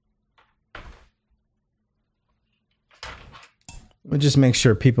 Let me just make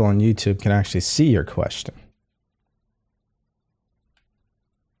sure people on YouTube can actually see your question.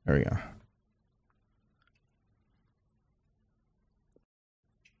 There we go.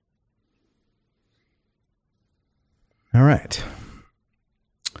 All right.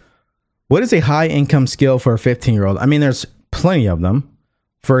 What is a high income skill for a 15-year-old? I mean, there's plenty of them.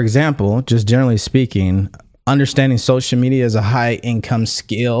 For example, just generally speaking, understanding social media is a high income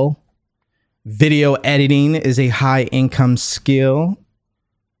skill. Video editing is a high income skill,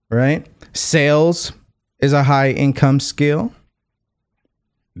 right? Sales is a high income skill.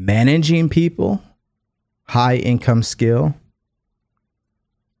 Managing people, high income skill.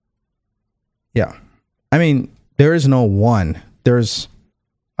 Yeah. I mean, there is no one. There's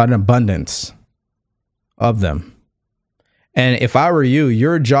an abundance of them. And if I were you,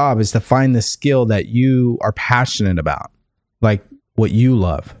 your job is to find the skill that you are passionate about, like what you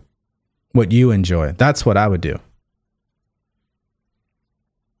love, what you enjoy. That's what I would do.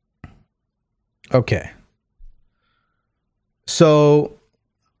 Okay. So,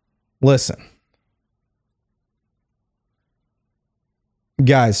 listen.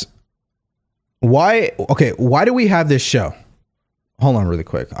 Guys, why do we have this show? Hold on really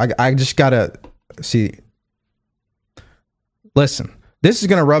quick. I just gotta see. Listen, this is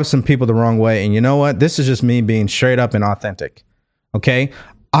gonna rub some people the wrong way. And you know what? This is just me being straight up and authentic. Okay?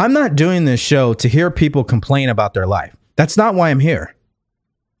 I'm not doing this show to hear people complain about their life. That's not why I'm here.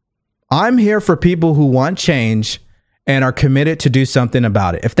 I'm here for people who want change and are committed to do something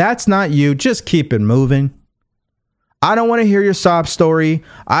about it. If that's not you, just keep it moving. I don't want to hear your sob story.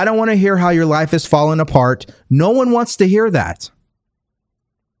 I don't want to hear how your life is falling apart. No one wants to hear that.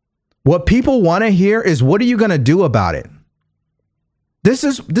 What people want to hear is, what are you going to do about it? This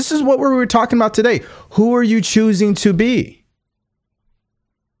is what we were talking about today. Who are you choosing to be?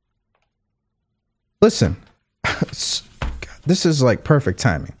 Listen, this is like perfect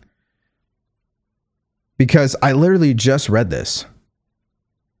timing. Because I literally just read this.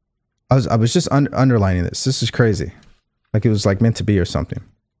 I was just underlining this. This is crazy. Like it was like meant to be or something.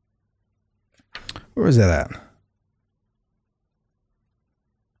 Where was that at?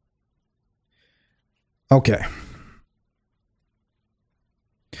 Okay.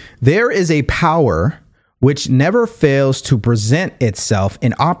 There is a power which never fails to present itself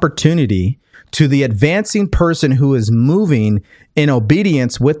an opportunity to the advancing person who is moving in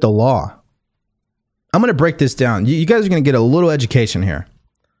obedience with the law. I'm going to break this down. You guys are going to get a little education here.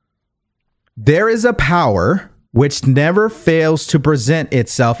 There is a power which never fails to present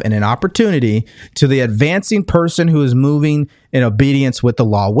itself in an opportunity to the advancing person who is moving in obedience with the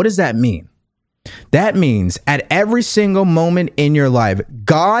law. What does that mean? That means at every single moment in your life,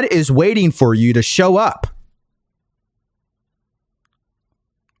 God is waiting for you to show up.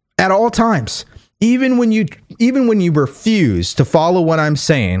 At all times. Even when you refuse to follow what I'm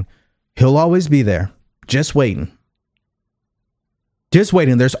saying, He'll always be there. Just waiting. Just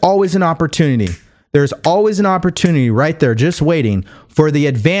waiting. There's always an opportunity. There's always an opportunity right there, just waiting for the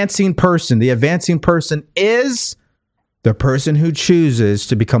advancing person. The advancing person is the person who chooses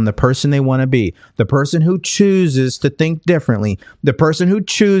to become the person they want to be. The person who chooses to think differently. The person who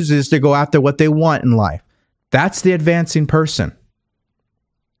chooses to go after what they want in life. That's the advancing person.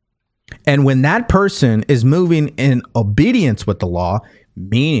 And when that person is moving in obedience with the law,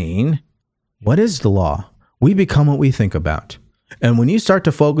 meaning, what is the law? We become what we think about. And when you start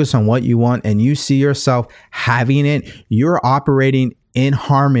to focus on what you want and you see yourself having it, you're operating in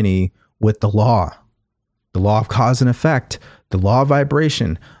harmony with the law of cause and effect, the law of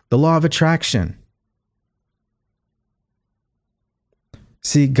vibration, the law of attraction.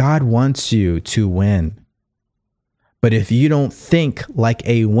 See, God wants you to win. But if you don't think like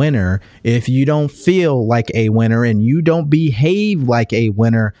a winner, if you don't feel like a winner, and you don't behave like a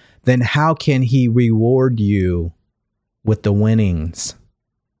winner, then how can He reward you with the winnings?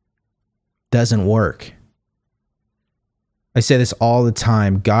 Doesn't work. I say this all the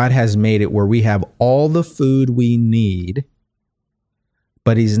time. God has made it where we have all the food we need,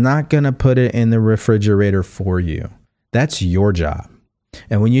 but He's not going to put it in the refrigerator for you. That's your job.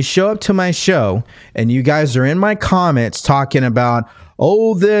 And when you show up to my show and you guys are in my comments talking about,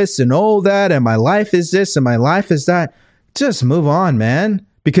 oh, this and oh, that, and my life is this and my life is that, just move on, man,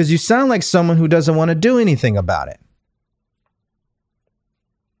 because you sound like someone who doesn't want to do anything about it.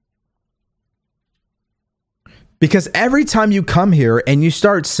 Because every time you come here and you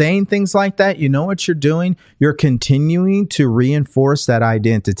start saying things like that, you know what you're doing? You're continuing to reinforce that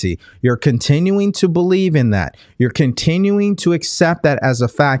identity. You're continuing to believe in that. You're continuing to accept that as a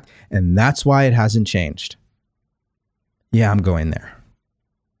fact. And that's why it hasn't changed. Yeah, I'm going there.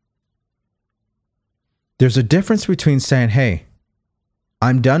 There's a difference between saying, hey,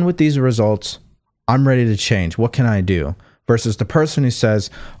 I'm done with these results. I'm ready to change. What can I do? Versus the person who says,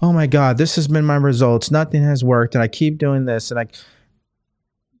 oh my God, this has been my results. Nothing has worked. And I keep doing this. And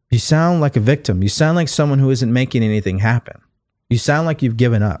you sound like a victim. You sound like someone who isn't making anything happen. You sound like you've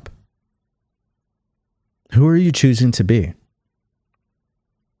given up. Who are you choosing to be?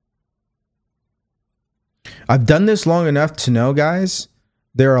 I've done this long enough to know, guys,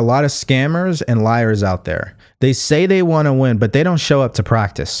 there are a lot of scammers and liars out there. They say they want to win, but they don't show up to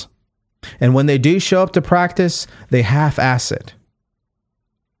practice. And when they do show up to practice, they half-ass it.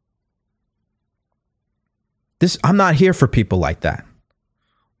 I'm not here for people like that.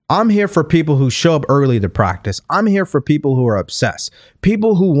 I'm here for people who show up early to practice. I'm here for people who are obsessed.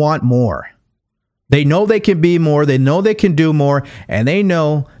 People who want more. They know they can be more. They know they can do more. And they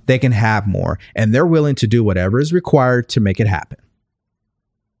know they can have more. And they're willing to do whatever is required to make it happen.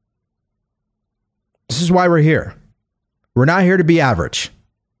 This is why we're here. We're not here to be average.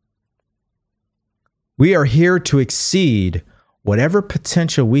 We are here to exceed whatever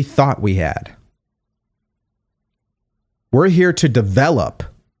potential we thought we had. We're here to develop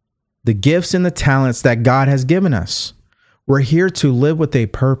the gifts and the talents that God has given us. We're here to live with a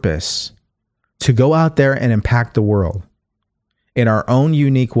purpose, to go out there and impact the world in our own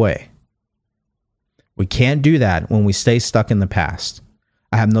unique way. We can't do that when we stay stuck in the past.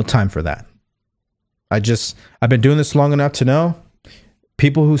 I have no time for that. I've been doing this long enough to know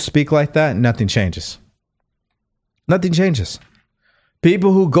people who speak like that, nothing changes. Nothing changes.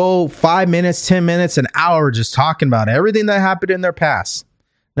 People who go 5 minutes, 10 minutes, an hour just talking about everything that happened in their past,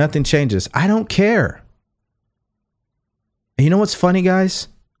 nothing changes. I don't care. And you know what's funny, guys?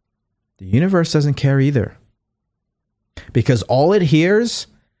 The universe doesn't care either. Because all it hears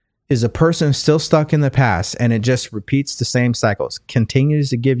is a person still stuck in the past, and it just repeats the same cycles, continues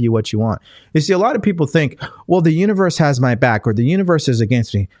to give you what you want. You see, a lot of people think, well, the universe has my back, or the universe is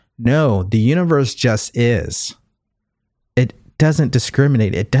against me. No, the universe just is. It doesn't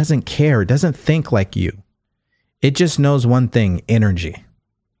discriminate. It doesn't care. It doesn't think like you. It just knows one thing, energy.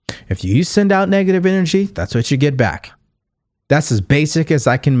 If you send out negative energy, that's what you get back. That's as basic as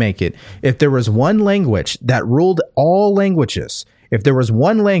I can make it. If there was one language that ruled all languages, if there was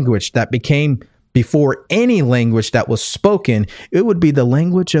one language that became before any language that was spoken, it would be the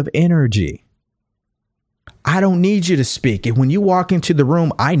language of energy. I don't need you to speak. And when you walk into the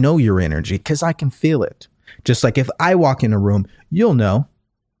room, I know your energy because I can feel it. Just like if I walk in a room, you'll know.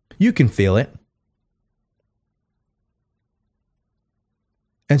 You can feel it.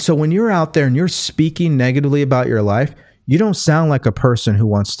 And so when you're out there and you're speaking negatively about your life, you don't sound like a person who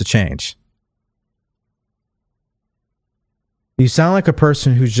wants to change. You sound like a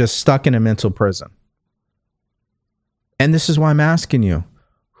person who's just stuck in a mental prison. And this is why I'm asking you,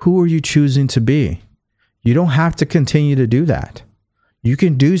 who are you choosing to be? You don't have to continue to do that. You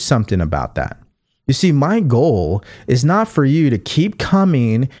can do something about that. You see, my goal is not for you to keep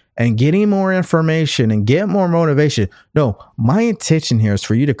coming and getting more information and get more motivation. No, my intention here is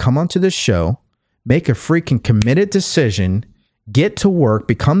for you to come onto this show, make a freaking committed decision, get to work,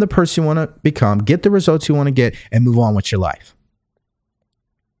 become the person you want to become, get the results you want to get, and move on with your life.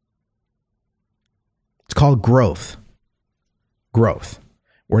 It's called growth. Growth.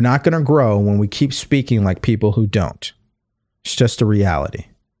 We're not going to grow when we keep speaking like people who don't. It's just a reality.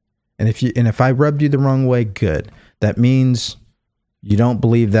 And if I rubbed you the wrong way, good. That means you don't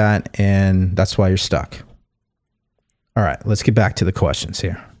believe that, and that's why you're stuck. All right, let's get back to the questions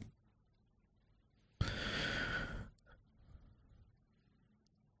here.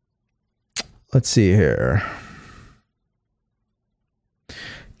 Let's see here.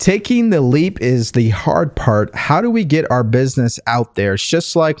 Taking the leap is the hard part. How do we get our business out there? It's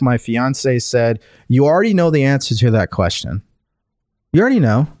just like my fiance said, you already know the answer to that question. You already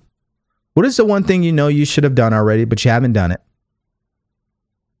know. What is the one thing you know you should have done already, but you haven't done it?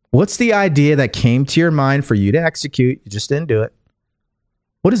 What's the idea that came to your mind for you to execute? You just didn't do it.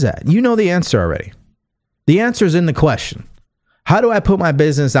 What is that? You know the answer already. The answer is in the question. How do I put my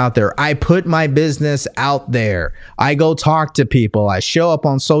business out there? I put my business out there. I go talk to people. I show up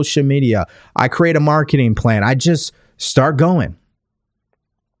on social media. I create a marketing plan. I just start going.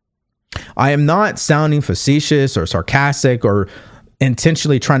 I am not sounding facetious or sarcastic or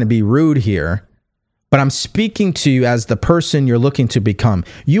intentionally trying to be rude here, but I'm speaking to you as the person you're looking to become.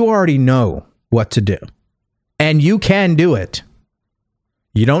 You already know what to do. And you can do it.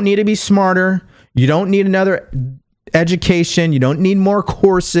 You don't need to be smarter. You don't need another education. You don't need more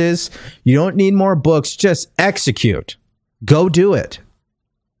courses. You don't need more books. Just execute. Go do it.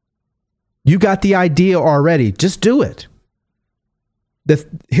 You got the idea already. Just do it.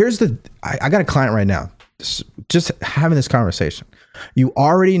 I got a client right now. Just having this conversation. You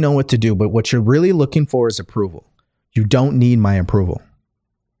already know what to do, but what you're really looking for is approval. You don't need my approval.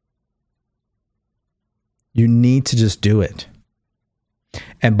 You need to just do it.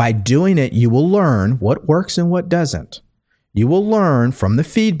 And by doing it, you will learn what works and what doesn't. You will learn from the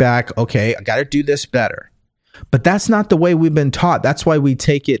feedback, okay, I got to do this better. But that's not the way we've been taught. That's why we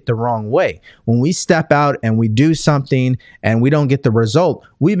take it the wrong way. When we step out and we do something and we don't get the result,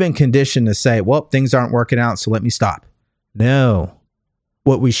 we've been conditioned to say, well, things aren't working out, so let me stop. No.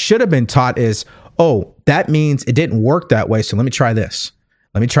 What we should have been taught is, oh, that means it didn't work that way, so let me try this.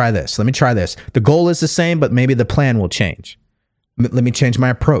 Let me try this. Let me try this. The goal is the same, but maybe the plan will change. Let me change my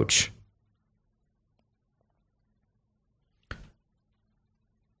approach.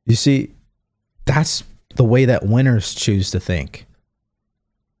 You see, that's the way that winners choose to think.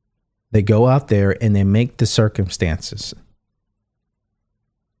 They go out there and they make the circumstances.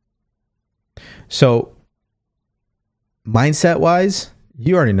 So, mindset-wise,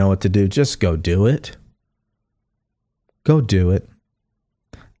 you already know what to do. Just go do it. Go do it.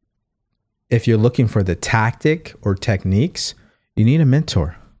 If you're looking for the tactic or techniques, you need a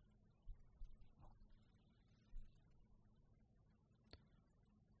mentor.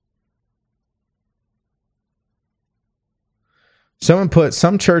 Someone put,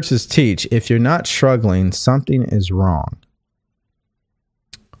 some churches teach if you're not struggling, something is wrong.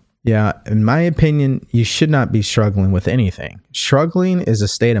 Yeah, in my opinion, you should not be struggling with anything. Struggling is a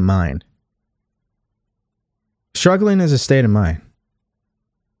state of mind. Struggling is a state of mind.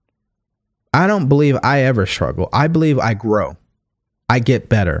 I don't believe I ever struggle. I believe I grow. I get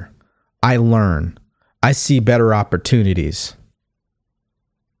better. I learn. I see better opportunities.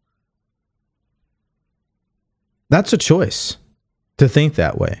 That's a choice to think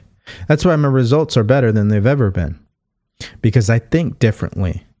that way. That's why my results are better than they've ever been. Because I think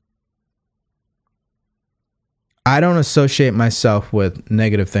differently. I don't associate myself with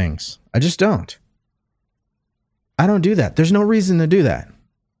negative things. I just don't. I don't do that. There's no reason to do that.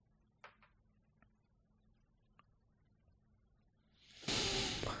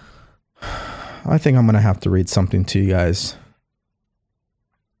 I think I'm going to have to read something to you guys.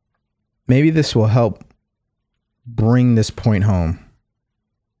 Maybe this will help bring this point home.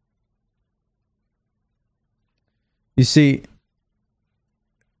 You see,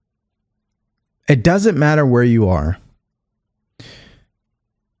 it doesn't matter where you are.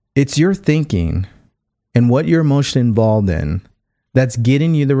 It's your thinking and what you're emotionally involved in that's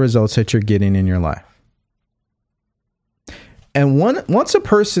getting you the results that you're getting in your life. And once a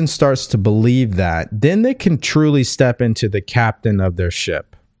person starts to believe that, then they can truly step into the captain of their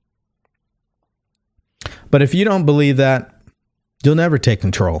ship. But if you don't believe that, you'll never take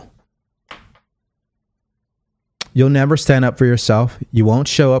control. You'll never stand up for yourself. You won't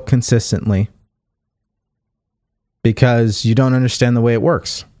show up consistently because you don't understand the way it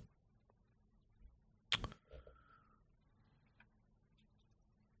works.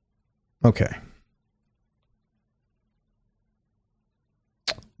 Okay.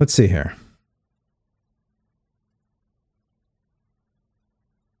 Let's see here.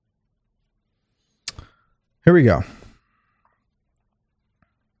 Here we go.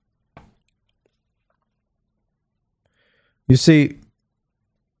 You see,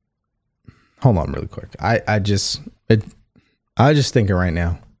 hold on really quick. I was just thinking right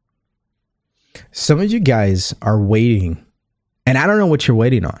now. Some of you guys are waiting, and I don't know what you're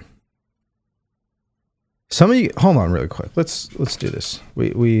waiting on. Some of you, hold on really quick. Let's do this.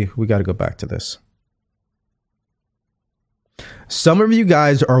 We got to go back to this. Some of you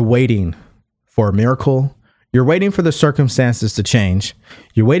guys are waiting for a miracle. You're waiting for the circumstances to change.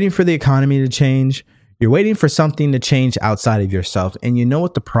 You're waiting for the economy to change. You're waiting for something to change outside of yourself. And you know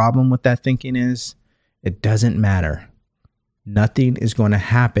what the problem with that thinking is? It doesn't matter. Nothing is going to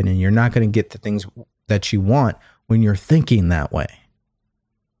happen, and you're not going to get the things that you want when you're thinking that way.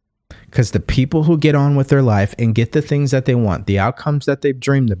 Because the people who get on with their life and get the things that they want, the outcomes that they've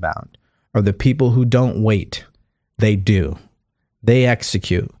dreamed about, are the people who don't wait. They do. They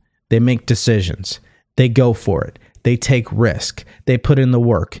execute. They make decisions. They go for it. They take risk. They put in the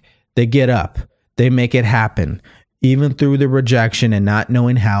work. They get up. They make it happen. Even through the rejection and not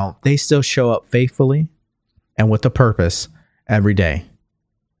knowing how, they still show up faithfully and with a purpose every day.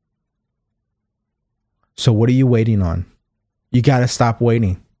 So what are you waiting on? You got to stop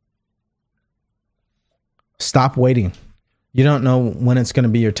waiting. Stop waiting. You don't know when it's going to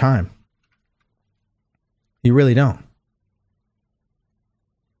be your time. You really don't.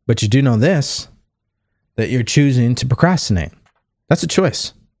 But you do know this, that you're choosing to procrastinate. That's a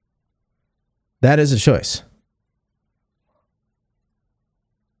choice. That is a choice.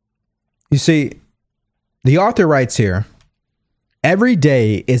 You see, the author writes here, every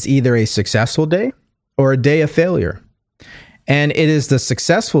day is either a successful day or a day of failure. And it is the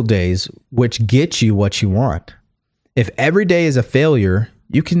successful days which get you what you want. If every day is a failure,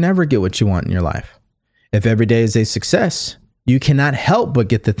 you can never get what you want in your life. If every day is a success, you cannot help but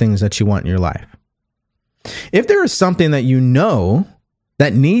get the things that you want in your life. If there is something that you know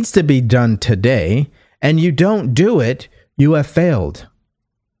that needs to be done today and you don't do it, you have failed.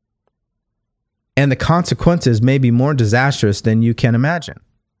 And the consequences may be more disastrous than you can imagine.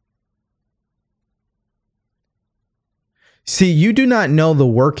 See, you do not know the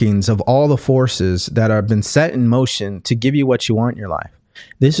workings of all the forces that have been set in motion to give you what you want in your life.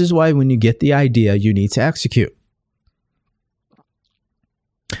 This is why when you get the idea, you need to execute.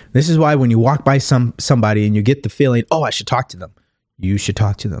 This is why when you walk by somebody and you get the feeling, oh, I should talk to them, you should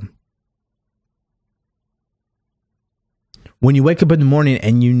talk to them. When you wake up in the morning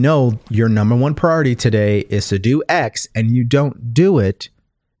and you know your number one priority today is to do X and you don't do it,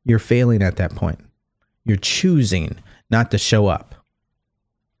 you're failing at that point. You're choosing not to show up.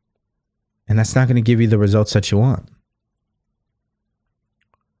 And that's not going to give you the results that you want.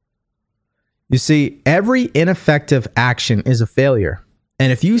 You see, every ineffective action is a failure.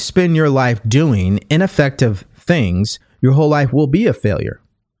 And if you spend your life doing ineffective things, your whole life will be a failure.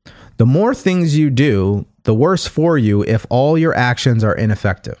 The more things you do, the worse for you if all your actions are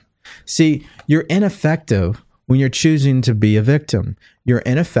ineffective. See, you're ineffective when you're choosing to be a victim. You're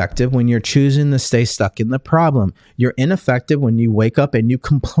ineffective when you're choosing to stay stuck in the problem. You're ineffective when you wake up and you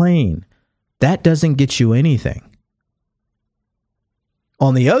complain. That doesn't get you anything.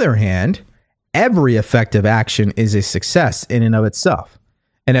 On the other hand, every effective action is a success in and of itself.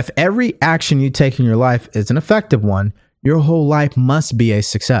 And if every action you take in your life is an effective one, your whole life must be a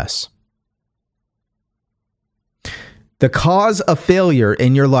success. The cause of failure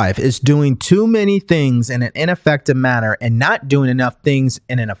in your life is doing too many things in an ineffective manner and not doing enough things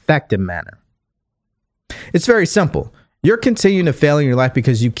in an effective manner. It's very simple. You're continuing to fail in your life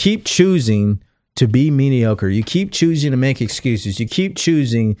because you keep choosing to be mediocre. You keep choosing to make excuses. You keep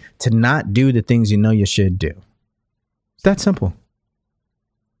choosing to not do the things you know you should do. It's that simple.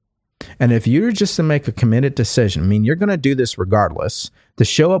 And if you're just to make a committed decision, I mean, you're going to do this regardless, to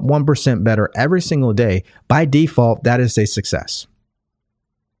show up 1% better every single day, by default, that is a success.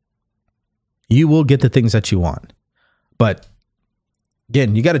 You will get the things that you want. But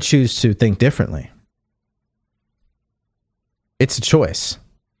again, you got to choose to think differently. It's a choice.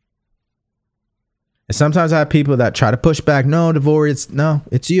 And sometimes I have people that try to push back. No, DeVory,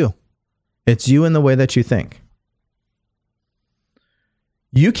 it's you. It's you in the way that you think.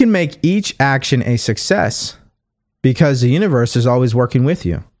 You can make each action a success because the universe is always working with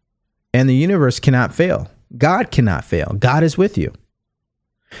you. And the universe cannot fail. God cannot fail. God is with you.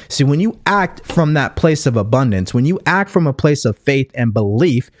 See, when you act from that place of abundance, when you act from a place of faith and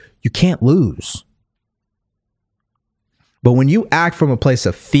belief, you can't lose. But when you act from a place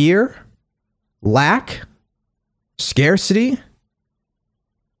of fear, lack, scarcity,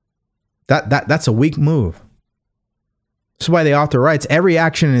 that's a weak move. That's why the author writes, every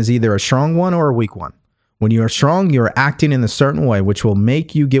action is either a strong one or a weak one. When you are strong, you are acting in a certain way, which will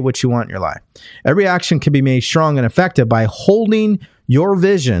make you get what you want in your life. Every action can be made strong and effective by holding your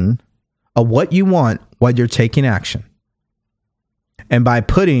vision of what you want while you're taking action. And by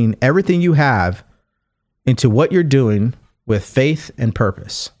putting everything you have into what you're doing with faith and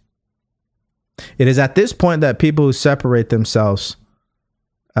purpose. It is at this point that people who separate themselves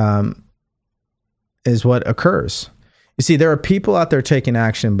is what occurs. You see, there are people out there taking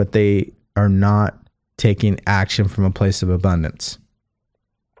action, but they are not taking action from a place of abundance,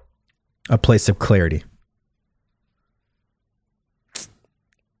 a place of clarity.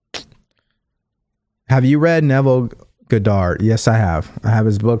 Have you read Neville Goddard? Yes, I have. I have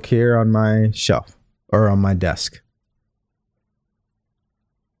his book here on my shelf or on my desk.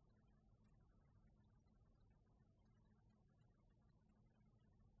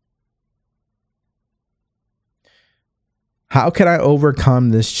 How can I overcome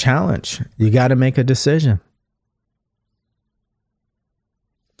this challenge? You got to make a decision.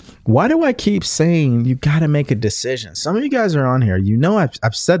 Why do I keep saying you got to make a decision? Some of you guys are on here. You know,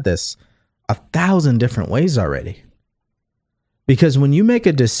 I've said this 1,000 different ways already. Because when you make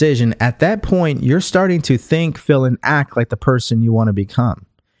a decision, at that point, you're starting to think, feel, and act like the person you want to become.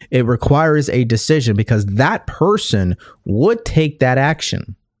 It requires a decision because that person would take that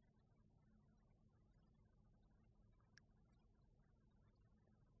action.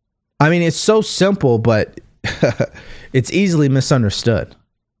 I mean, it's so simple, but it's easily misunderstood.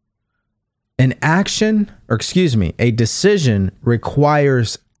 A decision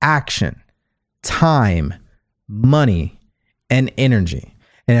requires action, time, money, and energy.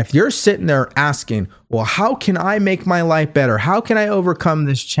 And if you're sitting there asking, well, how can I make my life better? How can I overcome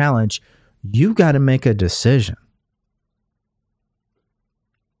this challenge? You got to make a decision.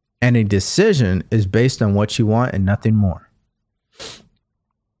 And a decision is based on what you want and nothing more.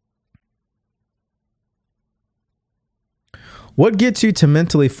 What gets you to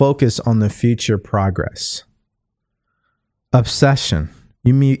mentally focus on the future progress? Obsession.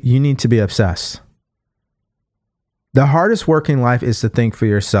 You need to be obsessed. The hardest work in life is to think for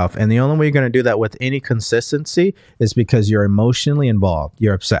yourself. And the only way you're going to do that with any consistency is because you're emotionally involved.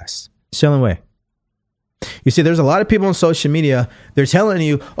 You're obsessed. It's the only way. You see, there's a lot of people on social media. They're telling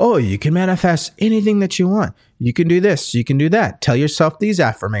you, oh, you can manifest anything that you want. You can do this. You can do that. Tell yourself these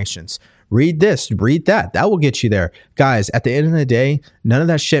affirmations. Read this. Read that. That will get you there. Guys, at the end of the day, none of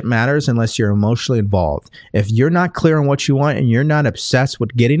that shit matters unless you're emotionally involved. If you're not clear on what you want and you're not obsessed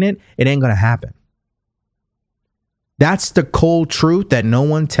with getting it, it ain't going to happen. That's the cold truth that no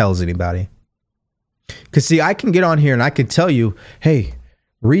one tells anybody. Because, see, I can get on here and I can tell you, hey,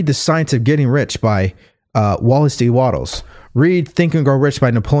 read The Science of Getting Rich by Wallace D. Wattles. Read Think and Grow Rich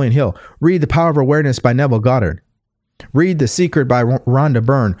by Napoleon Hill. Read The Power of Awareness by Neville Goddard. Read The Secret by Rhonda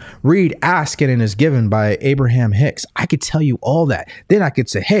Byrne. Read Ask and It Is Given by Abraham Hicks. I could tell you all that. Then I could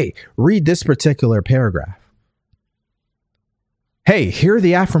say, hey, read this particular paragraph. Hey, here are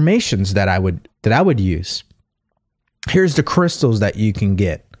the affirmations that I would use. Here's the crystals that you can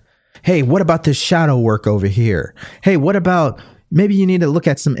get. Hey, what about this shadow work over here? Hey, what about maybe you need to look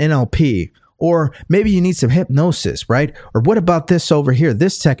at some NLP, or maybe you need some hypnosis, right? Or what about this over here,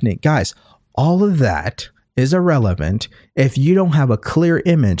 this technique? Guys, all of that is irrelevant if you don't have a clear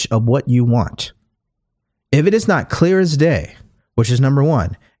image of what you want. If it is not clear as day, which is number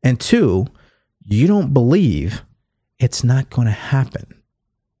one, and two, you don't believe, it's not going to happen.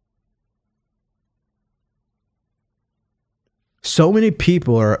 So many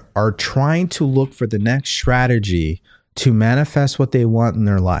people are trying to look for the next strategy to manifest what they want in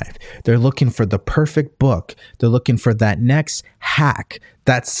their life. They're looking for the perfect book. They're looking for that next hack,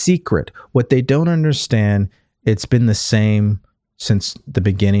 that secret. What they don't understand, it's been the same since the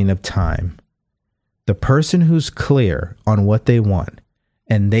beginning of time. The person who's clear on what they want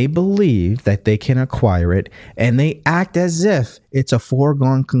and they believe that they can acquire it and they act as if it's a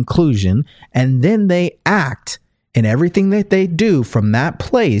foregone conclusion, and then they act in everything that they do from that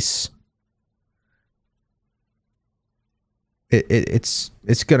place, it's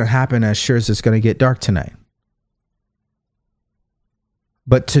going to happen as sure as it's going to get dark tonight.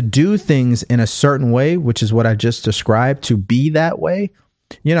 But to do things in a certain way, which is what I just described, to be that way,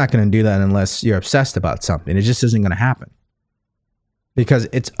 you're not going to do that unless you're obsessed about something. It just isn't going to happen. Because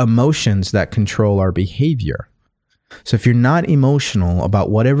it's emotions that control our behavior. So if you're not emotional about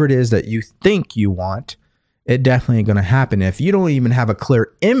whatever it is that you think you want, it definitely ain't going to happen. If you don't even have a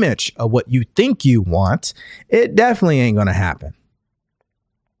clear image of what you think you want, it definitely ain't going to happen.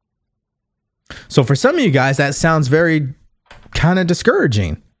 So for some of you guys, that sounds very kind of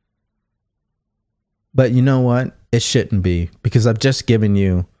discouraging. But you know what? It shouldn't be, because I've just given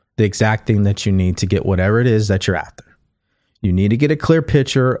you the exact thing that you need to get whatever it is that you're after. You need to get a clear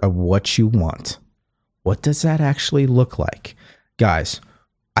picture of what you want. What does that actually look like? Guys,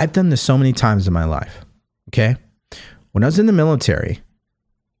 I've done this so many times in my life. Okay. When I was in the military,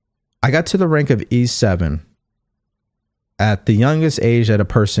 I got to the rank of E7 at the youngest age that a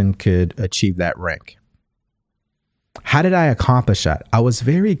person could achieve that rank. How did I accomplish that? I was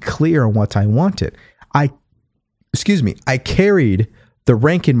very clear on what I wanted. I carried the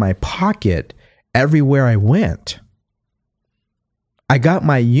rank in my pocket everywhere I went. I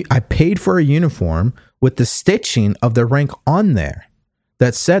paid for a uniform with the stitching of the rank on there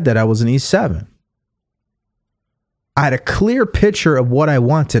that said that I was an E7. I had a clear picture of what I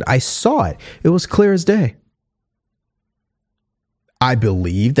wanted. I saw it. It was clear as day. I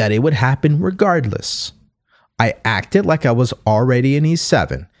believed that it would happen regardless. I acted like I was already an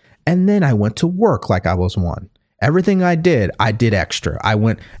E7. And then I went to work like I was one. Everything I did extra. I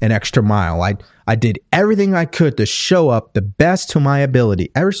went an extra mile. I did everything I could to show up the best to my ability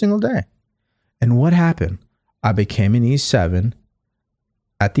every single day. And what happened? I became an E7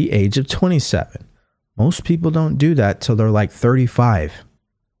 at the age of 27. Most people don't do that till they're like 35.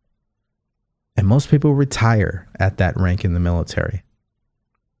 And most people retire at that rank in the military.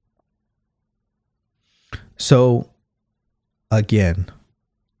 So again,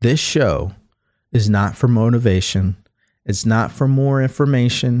 this show is not for motivation. It's not for more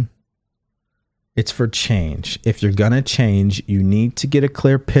information. It's for change. If you're going to change, you need to get a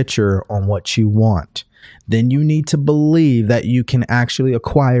clear picture on what you want. Then you need to believe that you can actually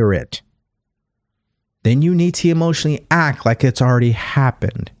acquire it. Then you need to emotionally act like it's already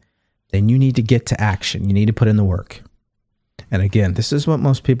happened. Then you need to get to action. You need to put in the work. And again, this is what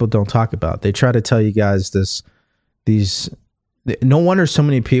most people don't talk about. They try to tell you guys no wonder so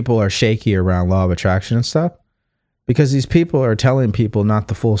many people are shaky around law of attraction and stuff, because these people are telling people not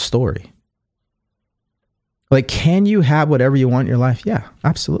the full story. Like, can you have whatever you want in your life? Yeah,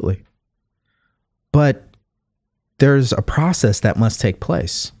 absolutely. But there's a process that must take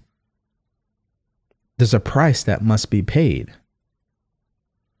place. There's a price that must be paid.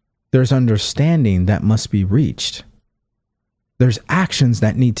 There's understanding that must be reached. There's actions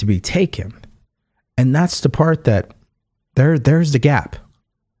that need to be taken. And that's the part that there's the gap.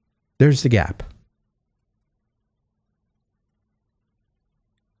 There's the gap.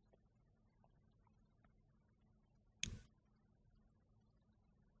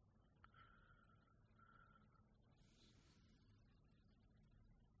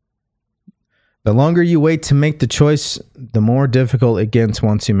 The longer you wait to make the choice, the more difficult it gets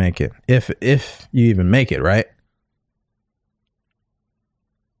once you make it. If you even make it, right?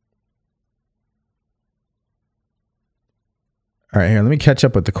 All right, here, let me catch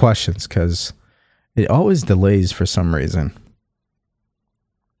up with the questions because it always delays for some reason.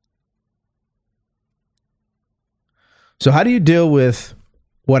 So how do you deal with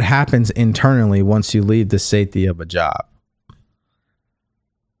what happens internally once you leave the safety of a job?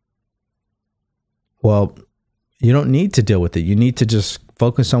 Well, you don't need to deal with it. You need to just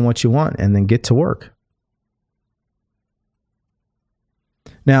focus on what you want and then get to work.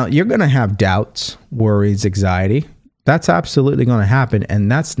 Now, you're going to have doubts, worries, anxiety. That's absolutely going to happen,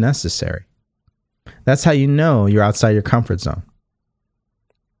 and that's necessary. That's how you know you're outside your comfort zone.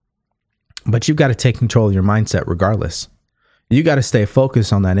 But you've got to take control of your mindset regardless. You got to stay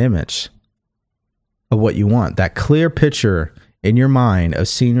focused on that image of what you want, that clear picture in your mind of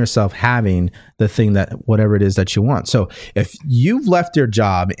seeing yourself having the thing that whatever it is that you want. So if you've left your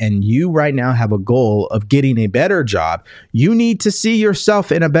job and you right now have a goal of getting a better job, you need to see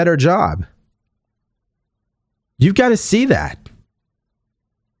yourself in a better job. You've got to see that.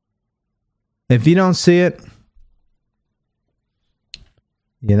 If you don't see it,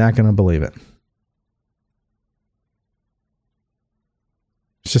 you're not going to believe it.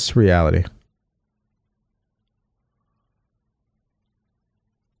 It's just reality.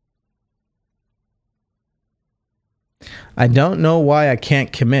 I don't know why I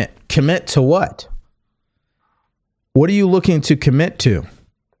can't commit. Commit to what? What are you looking to commit to?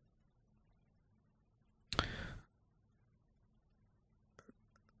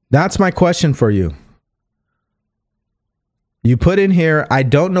 That's my question for you. You put in here, I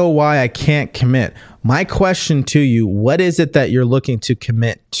don't know why I can't commit. My question to you, what is it that you're looking to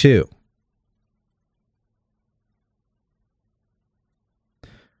commit to?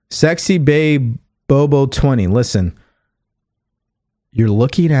 Sexy Babe Bobo 20. Listen, you're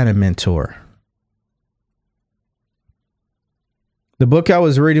looking at a mentor. The book I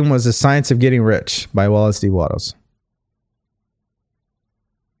was reading was The Science of Getting Rich by Wallace D. Wattles.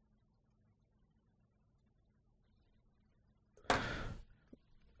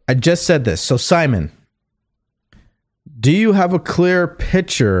 I just said this. So Simon, do you have a clear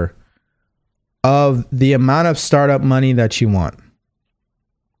picture of the amount of startup money that you want?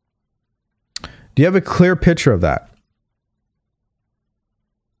 Do you have a clear picture of that?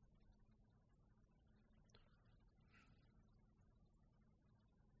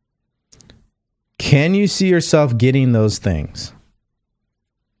 Can you see yourself getting those things?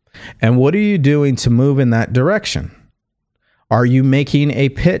 And what are you doing to move in that direction? Are you making a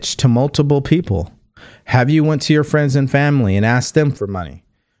pitch to multiple people? Have you went to your friends and family and asked them for money?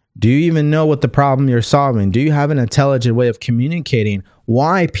 Do you even know what the problem you're solving? Do you have an intelligent way of communicating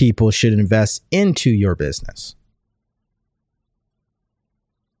why people should invest into your business?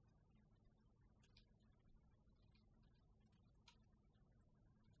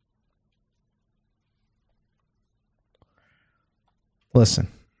 Listen.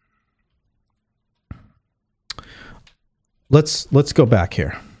 Let's go back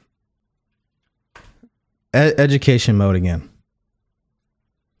here. Education mode again.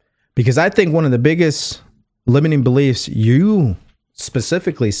 Because I think one of the biggest limiting beliefs you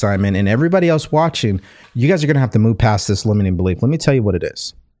specifically, Simon, and everybody else watching, you guys are going to have to move past this limiting belief. Let me tell you what it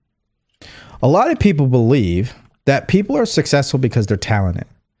is. A lot of people believe that people are successful because they're talented,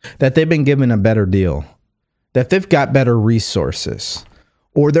 that they've been given a better deal, that they've got better resources,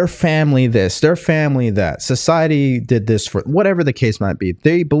 or their family this, their family that, society did this for, whatever the case might be.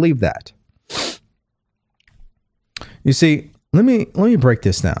 They believe that. You see, let me break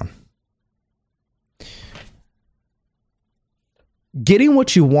this down. Getting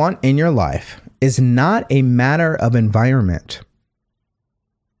what you want in your life is not a matter of environment.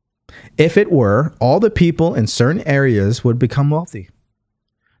 If it were, all the people in certain areas would become wealthy.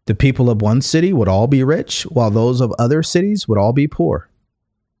 The people of one city would all be rich, while those of other cities would all be poor.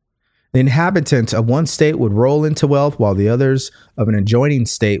 The inhabitants of one state would roll into wealth, while the others of an adjoining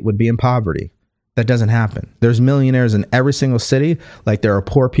state would be in poverty. That doesn't happen. There's millionaires in every single city, like there are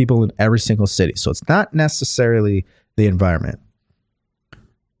poor people in every single city. So it's not necessarily the environment.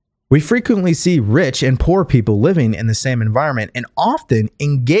 We frequently see rich and poor people living in the same environment and often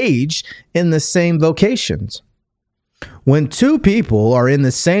engage in the same vocations. When two people are in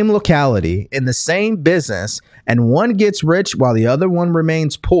the same locality, in the same business, and one gets rich while the other one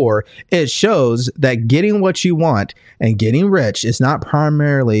remains poor, it shows that getting what you want and getting rich is not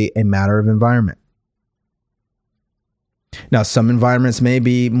primarily a matter of environment. Now, some environments may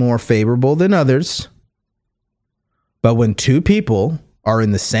be more favorable than others, but when two people are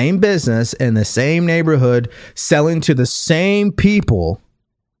in the same business, in the same neighborhood, selling to the same people,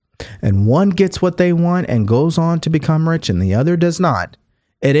 and one gets what they want and goes on to become rich and the other does not,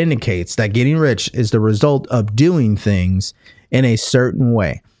 it indicates that getting rich is the result of doing things in a certain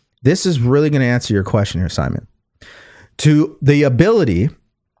way. This is really going to answer your question here, Simon. To the ability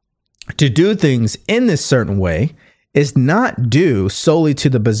to do things in this certain way is not due solely to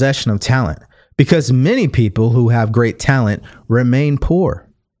the possession of talent, because many people who have great talent remain poor,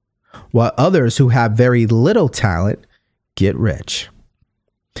 while others who have very little talent get rich.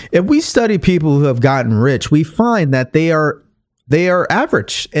 If we study people who have gotten rich, we find that they are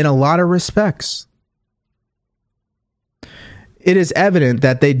average in a lot of respects. It is evident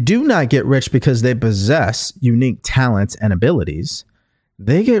that they do not get rich because they possess unique talents and abilities.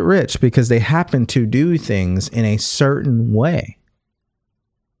 They get rich because they happen to do things in a certain way.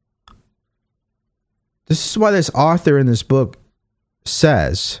 This is why this author in this book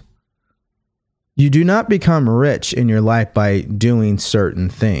says, you do not become rich in your life by doing certain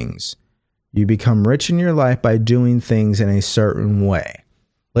things. You become rich in your life by doing things in a certain way.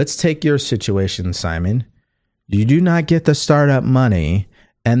 Let's take your situation, Simon. You do not get the startup money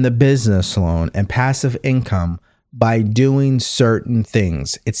and the business loan and passive income by doing certain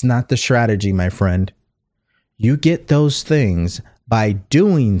things. It's not the strategy, my friend. You get those things by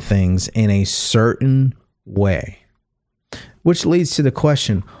doing things in a certain way. Which leads to the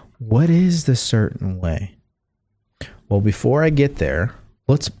question, what is the certain way? Well, before I get there,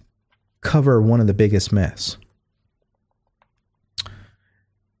 let's cover one of the biggest myths.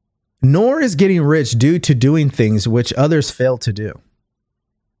 Nor is getting rich due to doing things which others fail to do.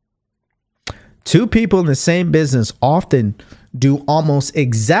 Two people in the same business often do almost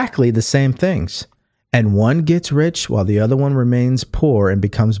exactly the same things, and one gets rich while the other one remains poor and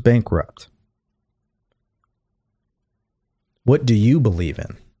becomes bankrupt. What do you believe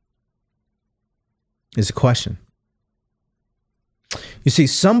in? Is a question. You see,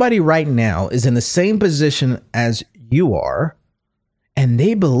 somebody right now is in the same position as you are, and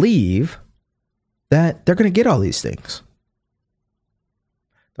they believe that they're going to get all these things.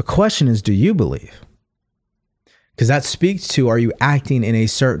 The question is, do you believe? Because that speaks to, are you acting in a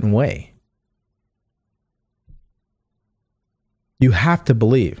certain way? You have to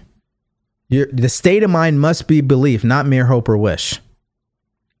believe. The state of mind must be belief, not mere hope or wish.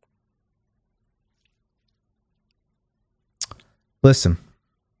 Listen.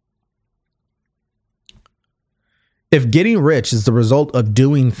 If getting rich is the result of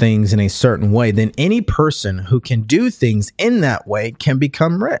doing things in a certain way, then any person who can do things in that way can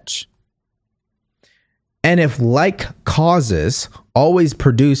become rich. And if like causes always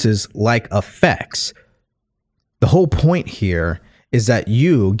produces like effects, the whole point here is that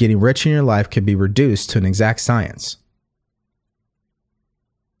you getting rich in your life can be reduced to an exact science.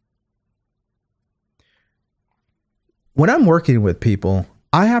 When I'm working with people,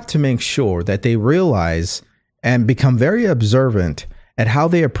 I have to make sure that they realize and become very observant at how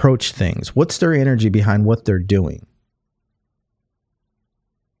they approach things. What's their energy behind what they're doing?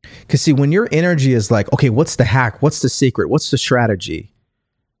 Because see, when your energy is like, okay, what's the hack? What's the secret? What's the strategy?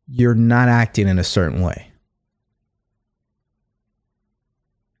 You're not acting in a certain way.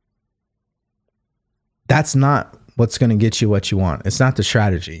 That's not what's going to get you what you want. It's not the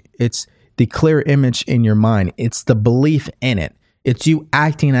strategy. It's the clear image in your mind. It's the belief in it. It's you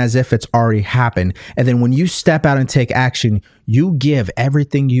acting as if it's already happened. And then when you step out and take action, you give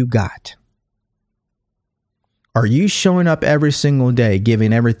everything you got. Are you showing up every single day,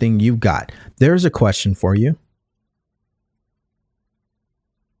 giving everything you've got? There's a question for you.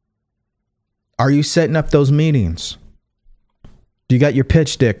 Are you setting up those meetings? Do you got your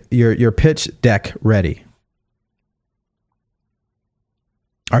pitch deck ready?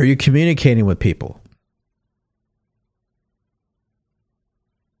 Are you communicating with people?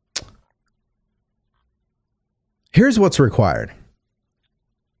 Here's what's required.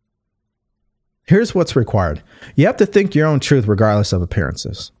 Here's what's required. You have to think your own truth regardless of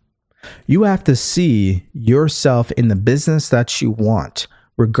appearances. You have to see yourself in the business that you want,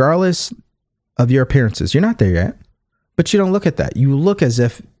 regardless of your appearances. You're not there yet, but you don't look at that. You look as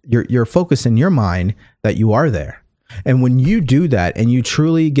if you're focused in your mind that you are there. And when you do that and you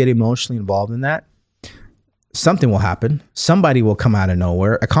truly get emotionally involved in that, something will happen. Somebody will come out of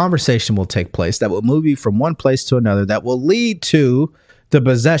nowhere. A conversation will take place that will move you from one place to another that will lead to the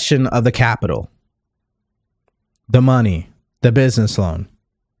possession of the capital, the money, the business loan.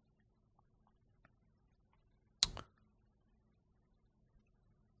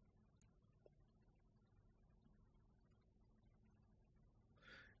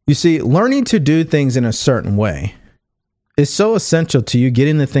 You see, learning to do things in a certain way is so essential to you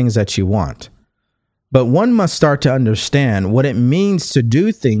getting the things that you want. But one must start to understand what it means to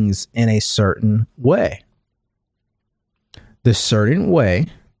do things in a certain way. The certain way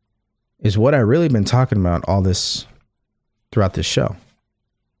is what I've really been talking about throughout this show.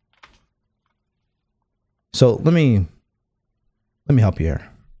 So let me help you here.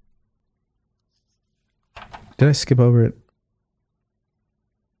 Did I skip over it?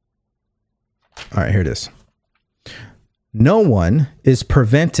 All right, here it is. No one is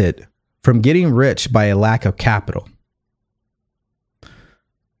prevented from getting rich by a lack of capital.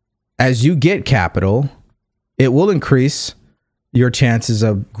 As you get capital, it will increase your chances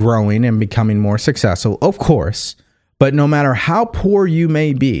of growing and becoming more successful, of course. But no matter how poor you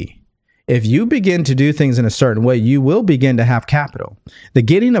may be, if you begin to do things in a certain way, you will begin to have capital. The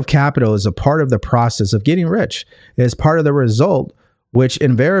getting of capital is a part of the process of getting rich. It is part of the result, which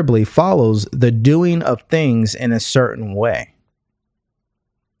invariably follows the doing of things in a certain way.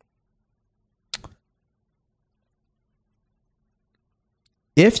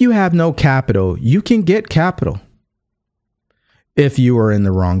 If you have no capital, you can get capital. If you are in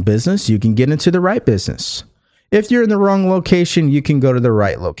the wrong business, you can get into the right business. If you're in the wrong location, you can go to the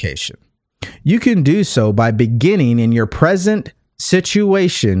right location. You can do so by beginning in your present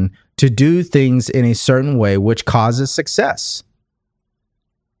situation to do things in a certain way, which causes success.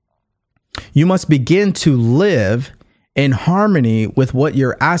 You must begin to live in harmony with what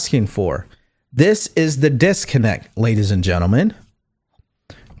you're asking for. This is the disconnect, ladies and gentlemen.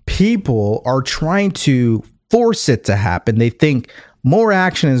 People are trying to force it to happen. They think more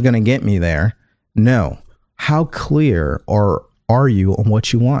action is going to get me there. No. How clear are you on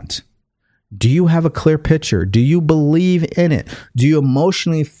what you want? Do you have a clear picture? Do you believe in it? Do you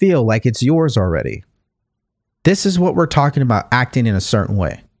emotionally feel like it's yours already? This is what we're talking about, acting in a certain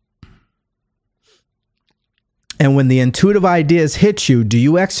way. And when the intuitive ideas hit you, do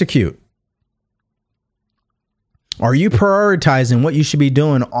you execute? Are you prioritizing what you should be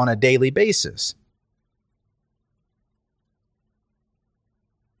doing on a daily basis?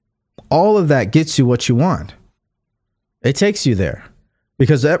 All of that gets you what you want. It takes you there.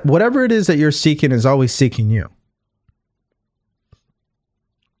 Because whatever it is that you're seeking is always seeking you.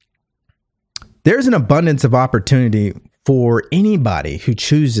 There's an abundance of opportunity for anybody who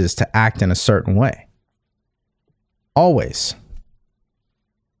chooses to act in a certain way. Always.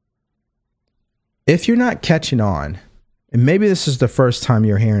 If you're not catching on, and maybe this is the first time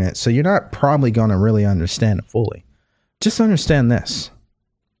you're hearing it, so you're not probably going to really understand it fully. Just understand this.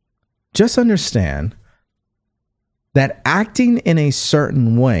 Just understand that acting in a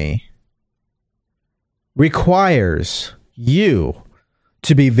certain way requires you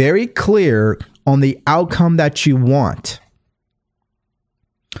to be very clear on the outcome that you want,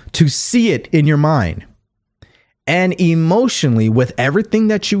 to see it in your mind. And emotionally, with everything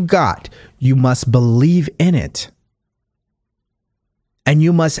that you got, you must believe in it. And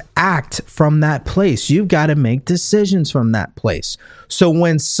you must act from that place. You've got to make decisions from that place. So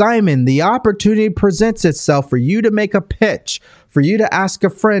when Simon, the opportunity presents itself for you to make a pitch, for you to ask a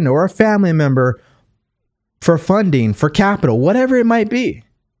friend or a family member for funding, for capital, whatever it might be,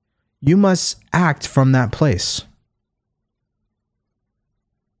 you must act from that place.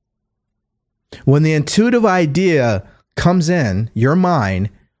 When the intuitive idea comes in your mind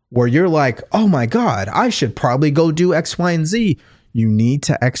where you're like, oh my God, I should probably go do X, Y, and Z, you need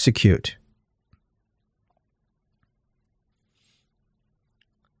to execute.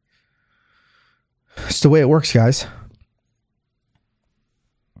 It's the way it works, guys.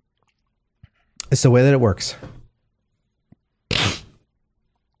 It's the way that it works.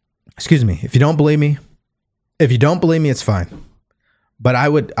 Excuse me. If you don't believe me, it's fine. But I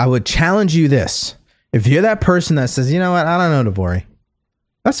would challenge you this. If you're that person that says, you know what, I don't know, DeVory.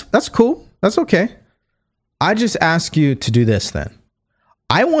 That's cool. That's okay. I just ask you to do this then.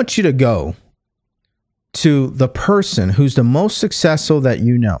 I want you to go to the person who's the most successful that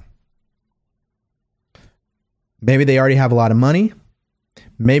you know. Maybe they already have a lot of money.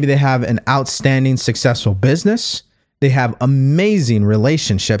 Maybe they have an outstanding, successful business. They have amazing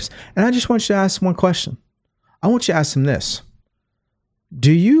relationships. And I just want you to ask one question. I want you to ask them this.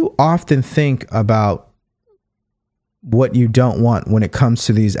 Do you often think about what you don't want when it comes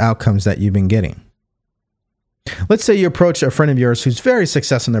to these outcomes that you've been getting? Let's say you approach a friend of yours who's very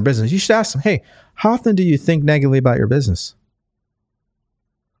successful in their business. You should ask them, hey, how often do you think negatively about your business?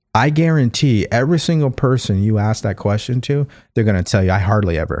 I guarantee every single person you ask that question to, they're going to tell you, I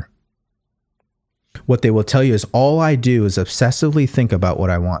hardly ever. What they will tell you is all I do is obsessively think about what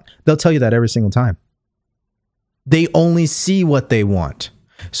I want. They'll tell you that every single time. They only see what they want.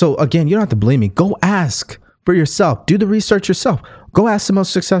 So again, you don't have to believe me. Go ask for yourself. Do the research yourself. Go ask the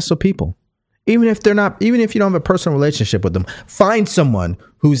most successful people. Even if you don't have a personal relationship with them, find someone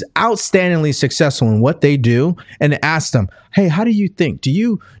who's outstandingly successful in what they do and ask them, hey, how do you think? Do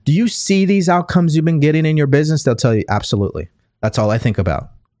you see these outcomes you've been getting in your business? They'll tell you, absolutely. That's all I think about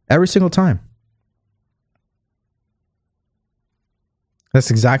every single time.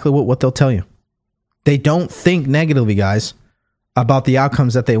 That's exactly what they'll tell you. They don't think negatively, guys, about the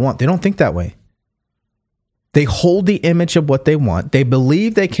outcomes that they want. They don't think that way. They hold the image of what they want. They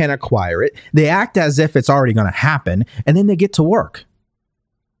believe they can acquire it. They act as if it's already going to happen, and then they get to work.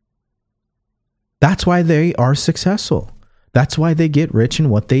 That's why they are successful. That's why they get rich in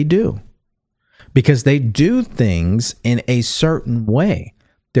what they do. Because they do things in a certain way.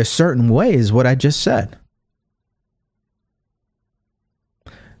 Their certain way is what I just said.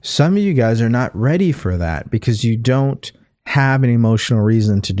 Some of you guys are not ready for that because you don't have an emotional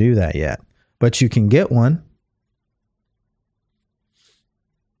reason to do that yet. But you can get one.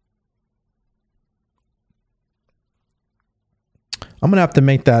 I'm going to have to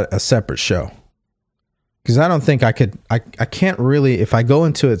make that a separate show because I don't think I can't really, if I go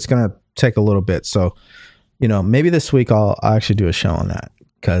into it, it's going to take a little bit. So, maybe this week I'll actually do a show on that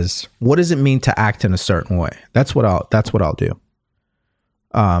because what does it mean to act in a certain way? That's what I'll do.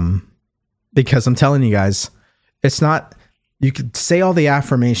 Because I'm telling you guys, it's not, you can say all the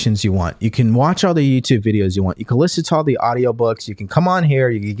affirmations you want. You can watch all the YouTube videos you want. You can listen to all the audiobooks. You can come on here.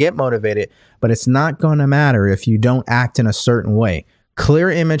 You can get motivated, but it's not going to matter if you don't act in a certain way.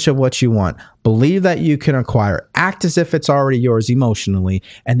 Clear image of what you want. Believe that you can acquire. Act as if it's already yours emotionally,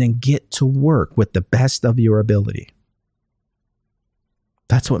 and then get to work with the best of your ability.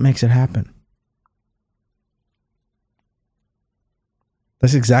 That's what makes it happen.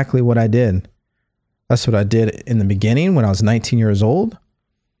 That's exactly what I did. That's what I did in the beginning when I was 19 years old.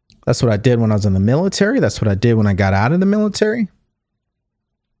 That's what I did when I was in the military. That's what I did when I got out of the military.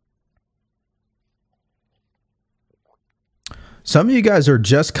 Some of you guys are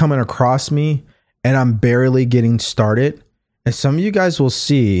just coming across me and I'm barely getting started. And some of you guys will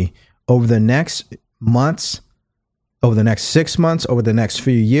see over the next months, over the next 6 months, over the next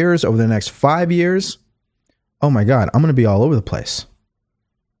few years, over the next 5 years. Oh my God, I'm going to be all over the place.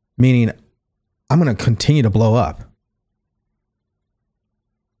 Meaning I'm going to continue to blow up.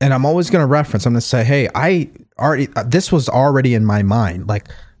 And I'm always going to reference, I'm going to say, hey, this was already in my mind. Like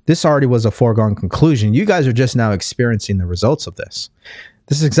this already was a foregone conclusion. You guys are just now experiencing the results of this.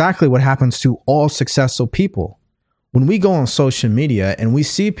 This is exactly what happens to all successful people. When we go on social media and we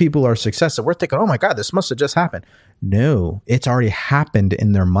see people are successful, we're thinking, oh my God, this must have just happened. No, it's already happened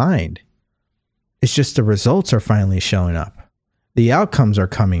in their mind. It's just the results are finally showing up. The outcomes are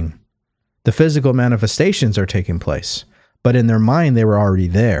coming. The physical manifestations are taking place. But in their mind, they were already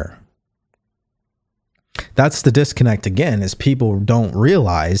there. That's the disconnect again, is people don't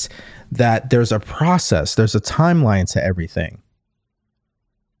realize that there's a process, there's a timeline to everything.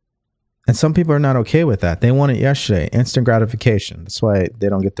 And some people are not okay with that. They want it yesterday, instant gratification. That's why they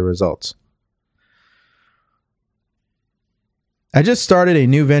don't get the results. I just started a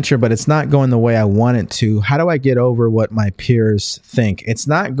new venture, but it's not going the way I want it to. How do I get over what my peers think? It's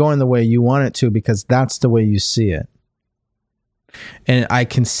not going the way you want it to because that's the way you see it. And I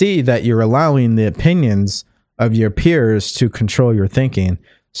can see that you're allowing the opinions of your peers to control your thinking.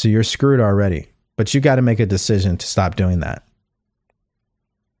 So you're screwed already. But you got to make a decision to stop doing that.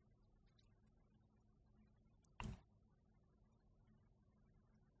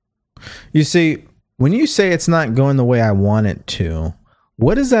 You see, When you say it's not going the way I want it to,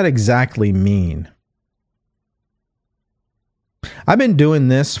 what does that exactly mean? I've been doing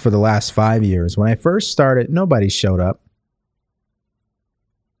this for the last 5 years. When I first started, nobody showed up.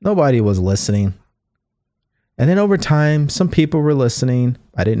 Nobody was listening. And then over time, some people were listening.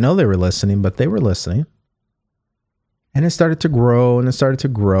 I didn't know they were listening, but they were listening. And it started to grow and it started to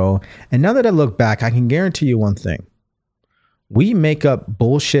grow. And now that I look back, I can guarantee you one thing. We make up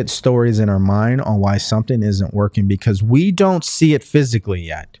bullshit stories in our mind on why something isn't working because we don't see it physically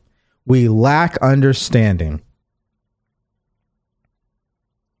yet. We lack understanding.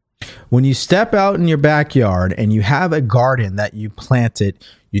 When you step out in your backyard and you have a garden that you planted,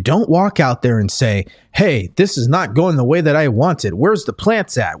 you don't walk out there and say, hey, this is not going the way that I wanted. Where's the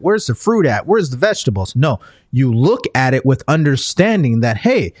plants at? Where's the fruit at? Where's the vegetables? No, you look at it with understanding that,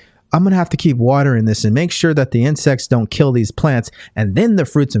 hey, I'm going to have to keep watering this and make sure that the insects don't kill these plants, and then the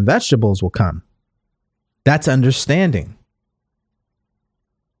fruits and vegetables will come. That's understanding.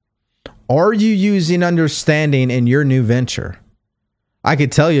 Are you using understanding in your new venture? I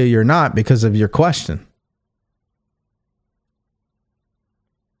could tell you you're not because of your question.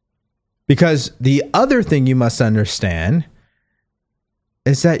 Because the other thing you must understand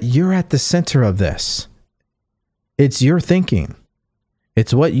is that you're at the center of this. It's your thinking.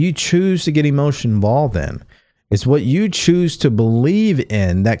 It's what you choose to get emotion involved in. It's what you choose to believe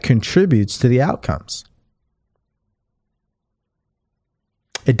in that contributes to the outcomes.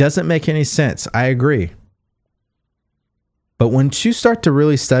 It doesn't make any sense. I agree. But once you start to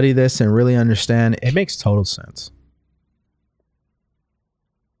really study this and really understand, it makes total sense.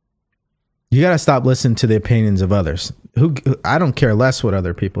 You got to stop listening to the opinions of others. I don't care less what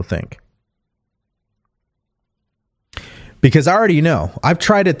other people think. Because I already know. I've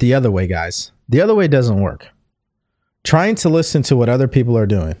tried it the other way, guys. The other way doesn't work. Trying to listen to what other people are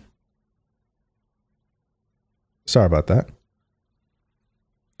doing. Sorry about that.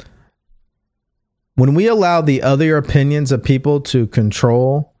 When we allow the other opinions of people to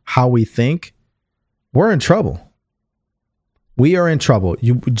control how we think, we're in trouble. We are in trouble.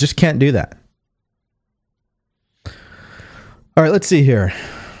 You just can't do that. All right, let's see here.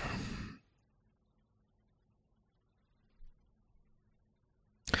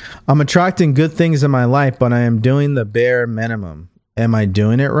 I'm attracting good things in my life, but I am doing the bare minimum. Am I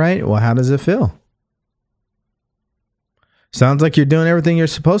doing it right? Well, how does it feel? Sounds like you're doing everything you're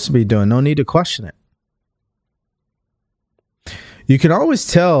supposed to be doing. No need to question it. You can always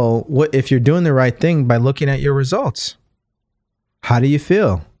tell if you're doing the right thing by looking at your results. How do you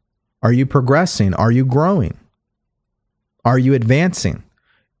feel? Are you progressing? Are you growing? Are you advancing?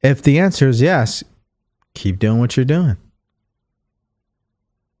 If the answer is yes, keep doing what you're doing.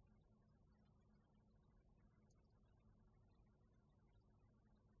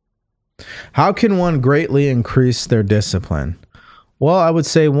 How can one greatly increase their discipline? Well, I would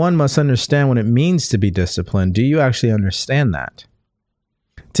say one must understand what it means to be disciplined. Do you actually understand that?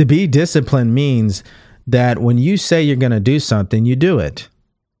 To be disciplined means that when you say you're going to do something, you do it.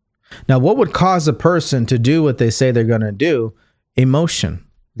 Now, what would cause a person to do what they say they're going to do? Emotion.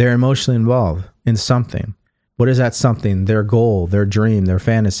 They're emotionally involved in something. What is that something? Their goal, their dream, their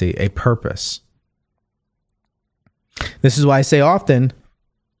fantasy, a purpose. This is why I say often,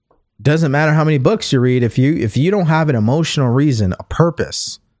 doesn't matter how many books you read, if you don't have an emotional reason, a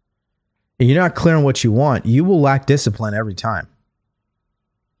purpose, and you're not clear on what you want, you will lack discipline every time.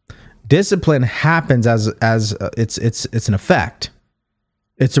 Discipline happens as it's an effect.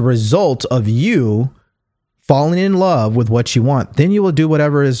 It's a result of you falling in love with what you want. Then you will do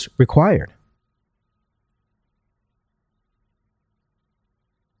whatever is required.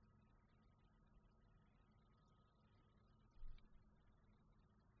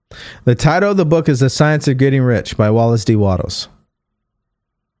 The title of the book is The Science of Getting Rich by Wallace D. Wattles.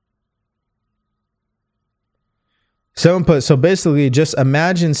 So basically, just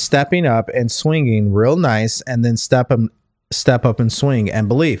imagine stepping up and swinging real nice, and then step up and swing and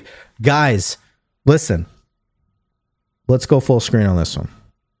believe. Guys, listen. Let's go full screen on this one.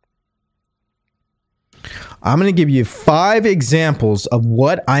 I'm going to give you 5 examples of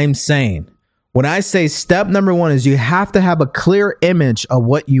what I'm saying. When I say step number 1 is you have to have a clear image of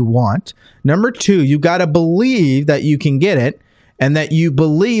what you want. Number 2, you got to believe that you can get it and that you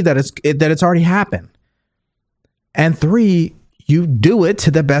believe that it's already happened. And 3, you do it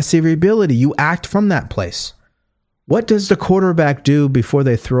to the best of your ability. You act from that place. What does the quarterback do before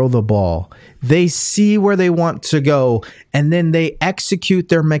they throw the ball? They see where they want to go, and then they execute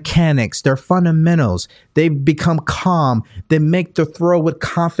their mechanics, their fundamentals. They become calm. They make the throw with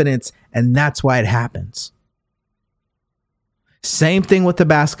confidence, and that's why it happens. Same thing with the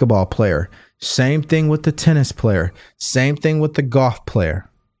basketball player. Same thing with the tennis player. Same thing with the golf player.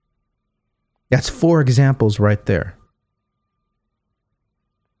 That's 4 examples right there.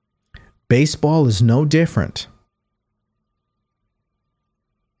 Baseball is no different.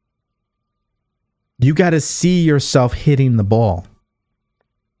 You got to see yourself hitting the ball.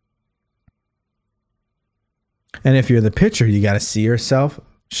 And if you're the pitcher, you got to see yourself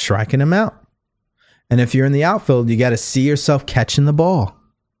striking him out. And if you're in the outfield, you got to see yourself catching the ball.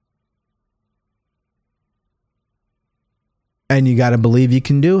 And you got to believe you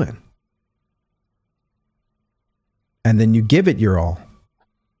can do it. And then you give it your all.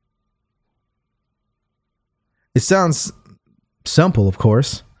 It sounds simple, of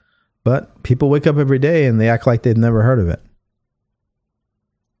course, but people wake up every day and they act like they've never heard of it.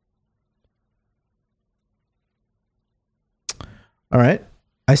 All right.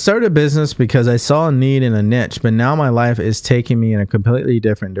 I started a business because I saw a need in a niche, but now my life is taking me in a completely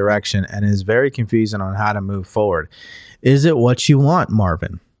different direction and is very confusing on how to move forward. Is it what you want,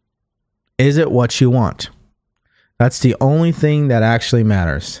 Marvin? Is it what you want? That's the only thing that actually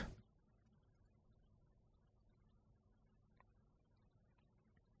matters.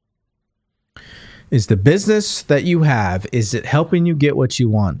 Is the business that you have, is it helping you get what you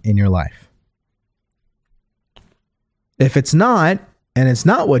want in your life? If it's not, and it's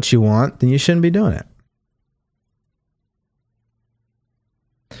not what you want, then you shouldn't be doing it.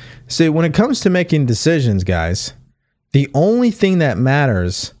 See, when it comes to making decisions, guys, the only thing that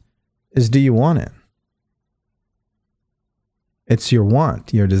matters is, do you want it? It's your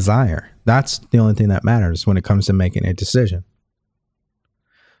want, your desire. That's the only thing that matters when it comes to making a decision.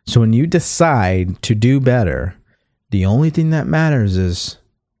 So when you decide to do better, the only thing that matters is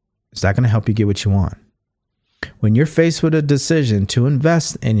that going to help you get what you want? When you're faced with a decision to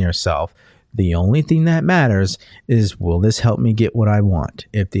invest in yourself, the only thing that matters is, will this help me get what I want?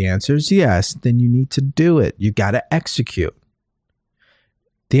 If the answer is yes, then you need to do it. You got to execute.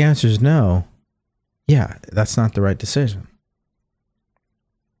 The answer is no. Yeah, that's not the right decision.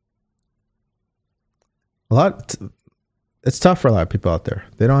 It's tough for a lot of people out there.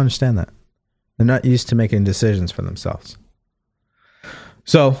 They don't understand that. They're not used to making decisions for themselves.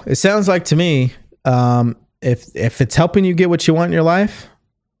 So it sounds like to me, if it's helping you get what you want in your life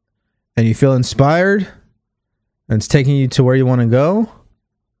and you feel inspired and it's taking you to where you want to go,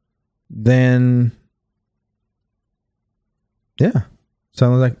 then yeah,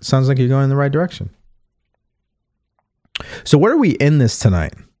 sounds like you're going in the right direction. So where do we end this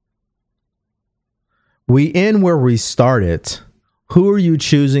tonight? We end where we started. Who are you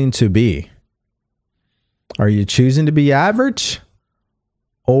choosing to be? Are you choosing to be average?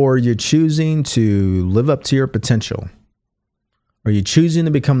 Or are you choosing to live up to your potential? Are you choosing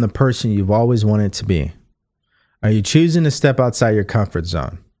to become the person you've always wanted to be? Are you choosing to step outside your comfort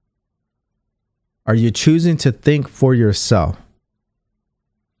zone? Are you choosing to think for yourself?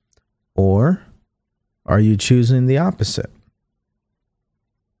 Or are you choosing the opposite?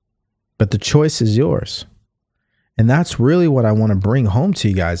 But the choice is yours. And that's really what I want to bring home to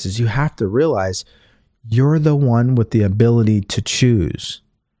you guys, is you have to realize you're the one with the ability to choose.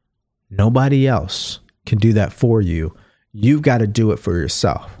 Nobody else can do that for you. You've got to do it for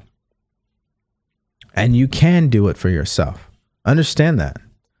yourself. And you can do it for yourself. Understand that.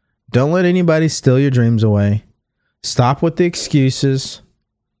 Don't let anybody steal your dreams away. Stop with the excuses.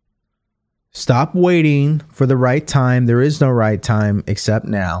 Stop waiting for the right time. There is no right time except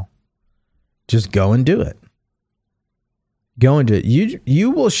now. Just go and do it. Go and do it.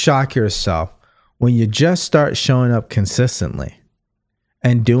 You will shock yourself when you just start showing up consistently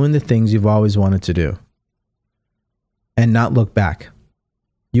and doing the things you've always wanted to do and not look back.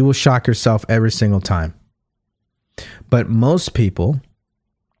 You will shock yourself every single time. But most people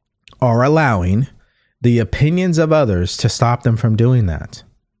are allowing the opinions of others to stop them from doing that.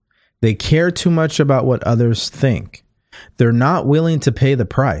 They care too much about what others think. They're not willing to pay the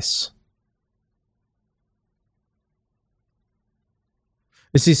price.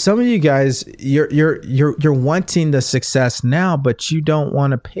 You see, some of you guys, you're wanting the success now, but you don't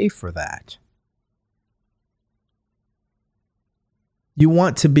want to pay for that. You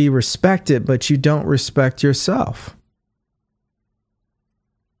want to be respected, but you don't respect yourself.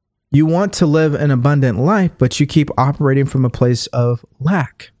 You want to live an abundant life, but you keep operating from a place of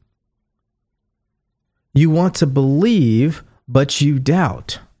lack. You want to believe, but you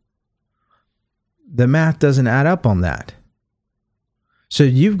doubt. The math doesn't add up on that. So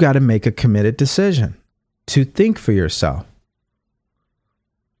you've got to make a committed decision to think for yourself.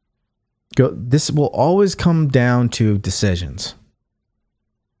 This will always come down to decisions.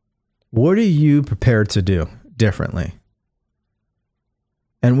 What are you prepared to do differently?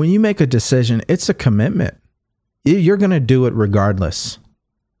 And when you make a decision, it's a commitment. You're going to do it regardless.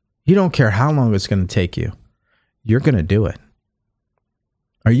 You don't care how long it's going to take you. You're going to do it.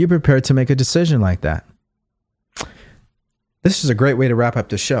 Are you prepared to make a decision like that? This is a great way to wrap up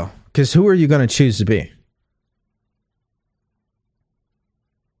the show, because who are you going to choose to be?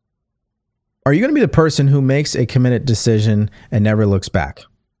 Are you going to be the person who makes a committed decision and never looks back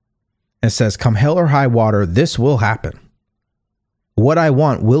and says, come hell or high water, this will happen. What I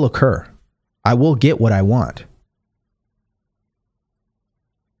want will occur. I will get what I want.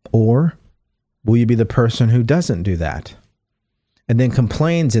 Or will you be the person who doesn't do that and then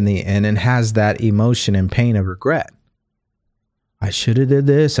complains in the end and has that emotion and pain of regret? I should have did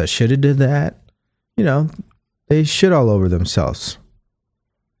this. I should have did that. You know, they shit all over themselves.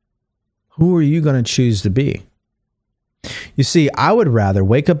 Who are you going to choose to be? You see, I would rather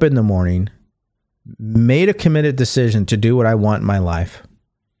wake up in the morning, made a committed decision to do what I want in my life,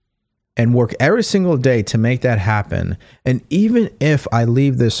 and work every single day to make that happen. And even if I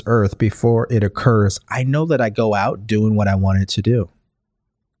leave this earth before it occurs, I know that I go out doing what I wanted to do.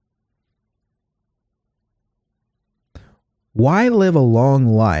 Why live a long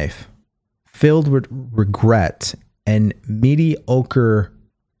life filled with regret and mediocre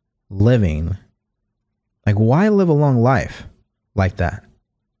living? Like, why live a long life like that?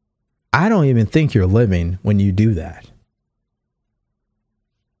 I don't even think you're living when you do that.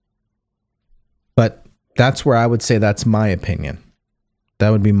 But that's where I would say that's my opinion. That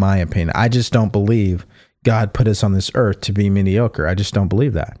would be my opinion. I just don't believe God put us on this earth to be mediocre. I just don't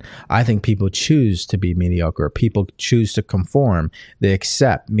believe that. I think people choose to be mediocre. People choose to conform. They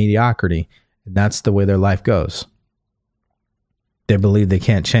accept mediocrity. And that's the way their life goes. They believe they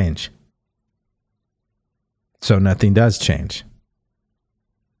can't change. So nothing does change.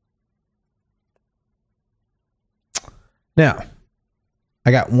 Now,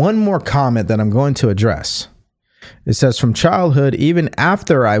 I got one more comment that I'm going to address. It says, from childhood, even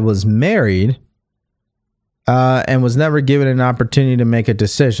after I was married, and was never given an opportunity to make a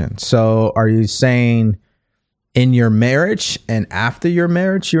decision. So are you saying in your marriage and after your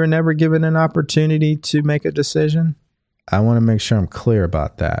marriage, you were never given an opportunity to make a decision? I want to make sure I'm clear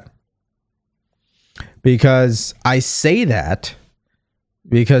about that. Because I say that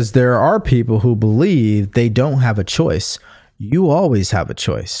because there are people who believe they don't have a choice. You always have a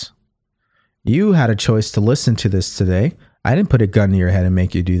choice. You had a choice to listen to this today. I didn't put a gun to your head and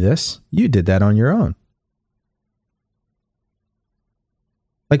make you do this. You did that on your own.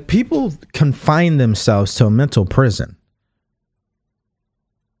 Like, people confine themselves to a mental prison.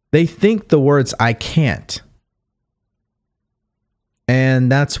 They think the words, I can't. And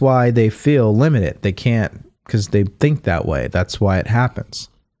that's why they feel limited. They can't because they think that way. That's why it happens.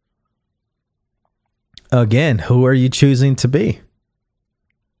 Again, who are you choosing to be?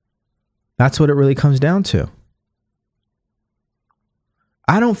 That's what it really comes down to.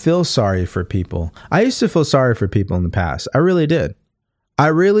 I don't feel sorry for people. I used to feel sorry for people in the past. I really did. I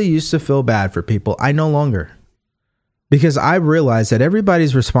really used to feel bad for people. I no longer. Because I realize that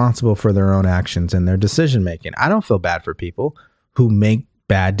everybody's responsible for their own actions and their decision making. I don't feel bad for people who make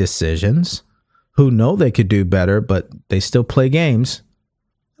bad decisions, who know they could do better, but they still play games.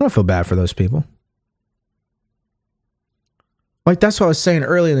 I don't feel bad for those people. Like, that's what I was saying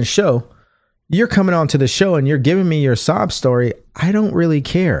earlier in the show. You're coming onto the show and you're giving me your sob story. I don't really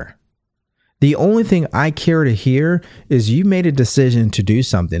care. The only thing I care to hear is you made a decision to do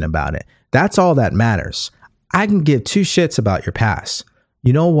something about it. That's all that matters. I can give two shits about your past.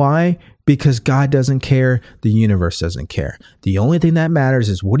 You know why? Because God doesn't care. The universe doesn't care. The only thing that matters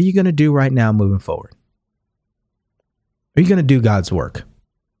is, what are you going to do right now moving forward? Are you going to do God's work?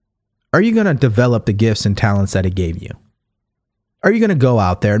 Are you going to develop the gifts and talents that He gave you? Are you going to go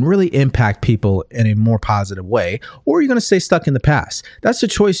out there and really impact people in a more positive way? Or are you going to stay stuck in the past? That's a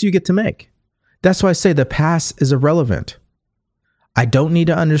choice you get to make. That's why I say the past is irrelevant. I don't need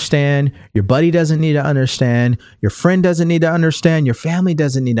to understand. Your buddy doesn't need to understand. Your friend doesn't need to understand. Your family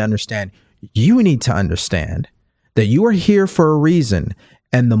doesn't need to understand. You need to understand that you are here for a reason.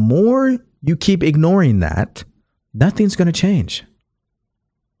 And the more you keep ignoring that, nothing's going to change.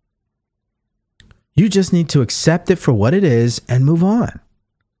 You just need to accept it for what it is and move on.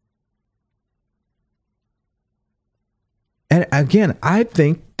 And again, I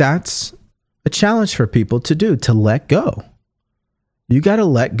think that's a challenge for people to do, to let go. You got to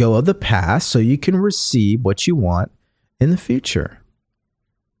let go of the past so you can receive what you want in the future.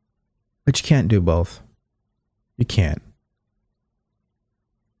 But you can't do both. You can't.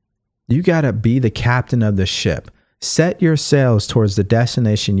 You got to be the captain of the ship. Set your sails towards the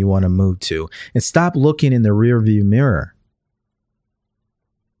destination you want to move to and stop looking in the rearview mirror.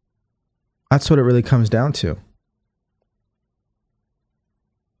 That's what it really comes down to.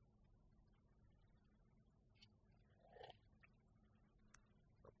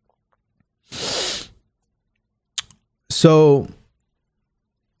 So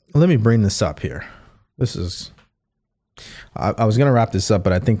let me bring this up here. I was going to wrap this up,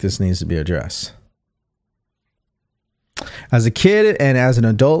 but I think this needs to be addressed. As a kid and as an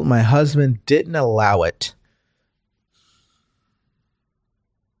adult, my husband didn't allow it.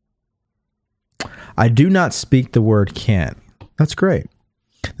 I do not speak the word can't. That's great.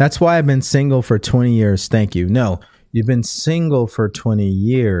 That's why I've been single for 20 years. Thank you. No, you've been single for 20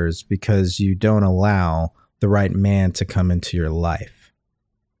 years because you don't allow the right man to come into your life.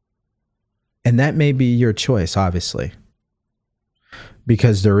 And that may be your choice, obviously,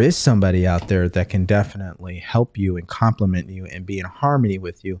 because there is somebody out there that can definitely help you and complement you and be in harmony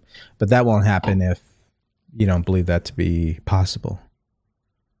with you. But that won't happen if you don't believe that to be possible.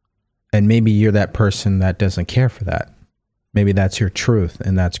 And maybe you're that person that doesn't care for that. Maybe that's your truth,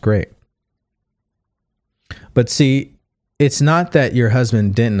 and that's great. But see, it's not that your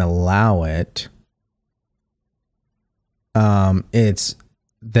husband didn't allow it. It's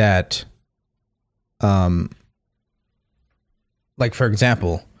that, like, for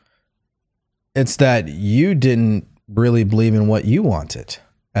example, it's that you didn't really believe in what you wanted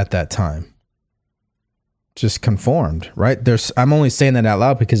at that time. Just conformed, right? I'm only saying that out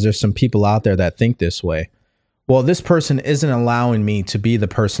loud because there's some people out there that think this way. Well, this person isn't allowing me to be the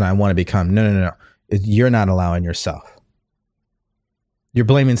person I want to become. No. You're not allowing yourself. You're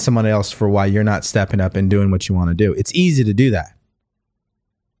blaming someone else for why you're not stepping up and doing what you want to do. It's easy to do that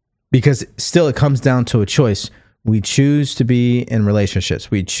because still it comes down to a choice. We choose to be in relationships.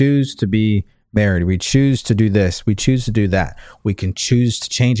 We choose to be married. We choose to do this. We choose to do that. We can choose to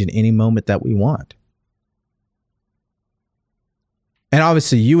change in any moment that we want. And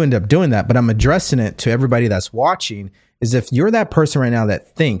obviously you end up doing that, but I'm addressing it to everybody that's watching is if you're that person right now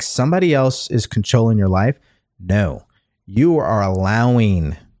that thinks somebody else is controlling your life, no, you are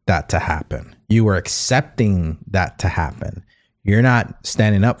allowing that to happen. You are accepting that to happen. You're not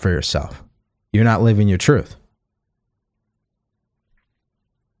standing up for yourself. You're not living your truth.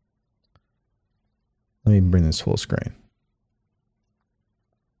 Let me bring this full screen.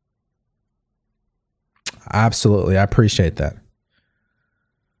 Absolutely. I appreciate that.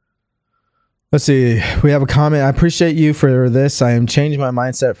 Let's see. We have a comment. I appreciate you for this. I am changing my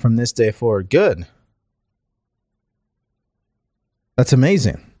mindset from this day forward. Good. That's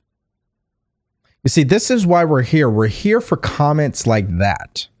amazing. You see, this is why we're here. We're here for comments like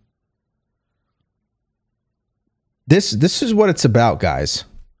that. This is what it's about, guys.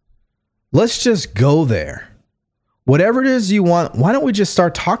 Let's just go there. Whatever it is you want, why don't we just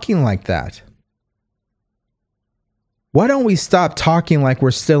start talking like that? Why don't we stop talking like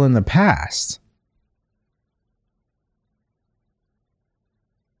we're still in the past?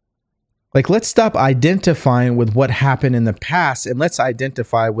 Like, let's stop identifying with what happened in the past and let's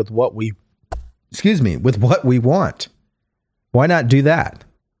identify with what we want. Why not do that?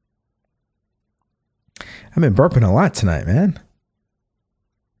 I've been burping a lot tonight, man.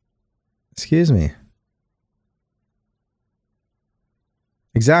 Excuse me.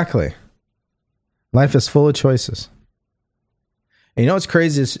 Exactly. Life is full of choices. And you know what's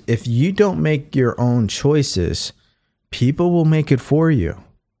crazy is if you don't make your own choices, people will make it for you.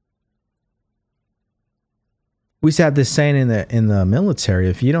 We used to have this saying in the military,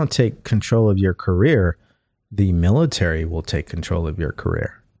 if you don't take control of your career, the military will take control of your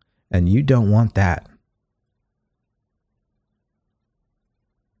career. And you don't want that.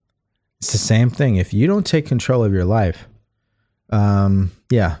 It's the same thing. If you don't take control of your life,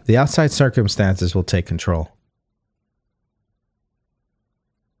 the outside circumstances will take control.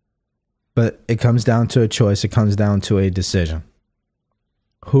 But it comes down to a choice. It comes down to a decision.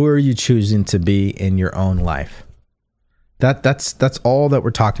 Who are you choosing to be in your own life? That's all that we're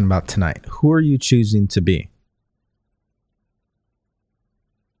talking about tonight. Who are you choosing to be?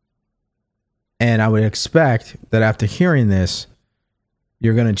 And I would expect that after hearing this,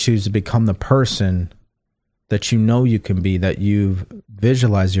 you're going to choose to become the person that you know you can be, that you've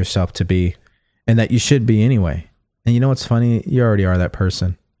visualized yourself to be, and that you should be anyway. And you know what's funny? You already are that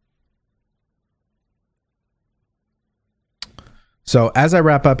person. So as I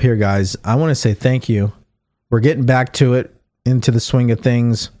wrap up here, guys, I want to say thank you. We're getting back to it, into the swing of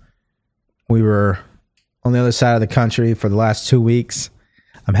things. We were on the other side of the country for the last 2 weeks.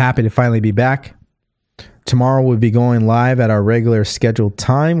 I'm happy to finally be back. Tomorrow we'll be going live at our regular scheduled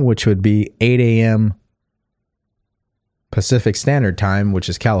time, which would be 8 a.m. Pacific Standard Time, which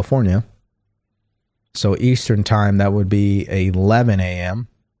is California. So Eastern Time, that would be 11 a.m.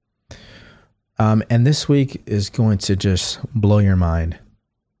 And this week is going to just blow your mind.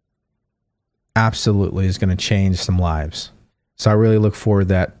 Absolutely is going to change some lives. So I really look forward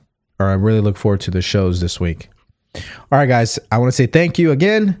to the shows this week. All right, guys, I want to say thank you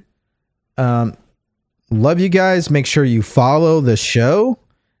again. Love you guys. Make sure you follow the show.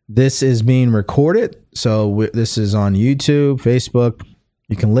 This is being recorded. So this is on YouTube, Facebook.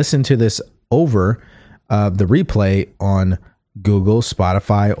 You can listen to this over the replay on Google,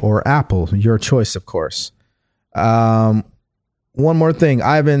 Spotify, or Apple. Your choice, of course. One more thing.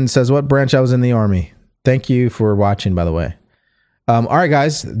 Ivan says, what branch I was in the Army? Thank you for watching, by the way. All right,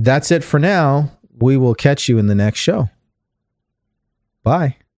 guys. That's it for now. We will catch you in the next show.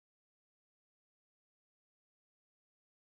 Bye.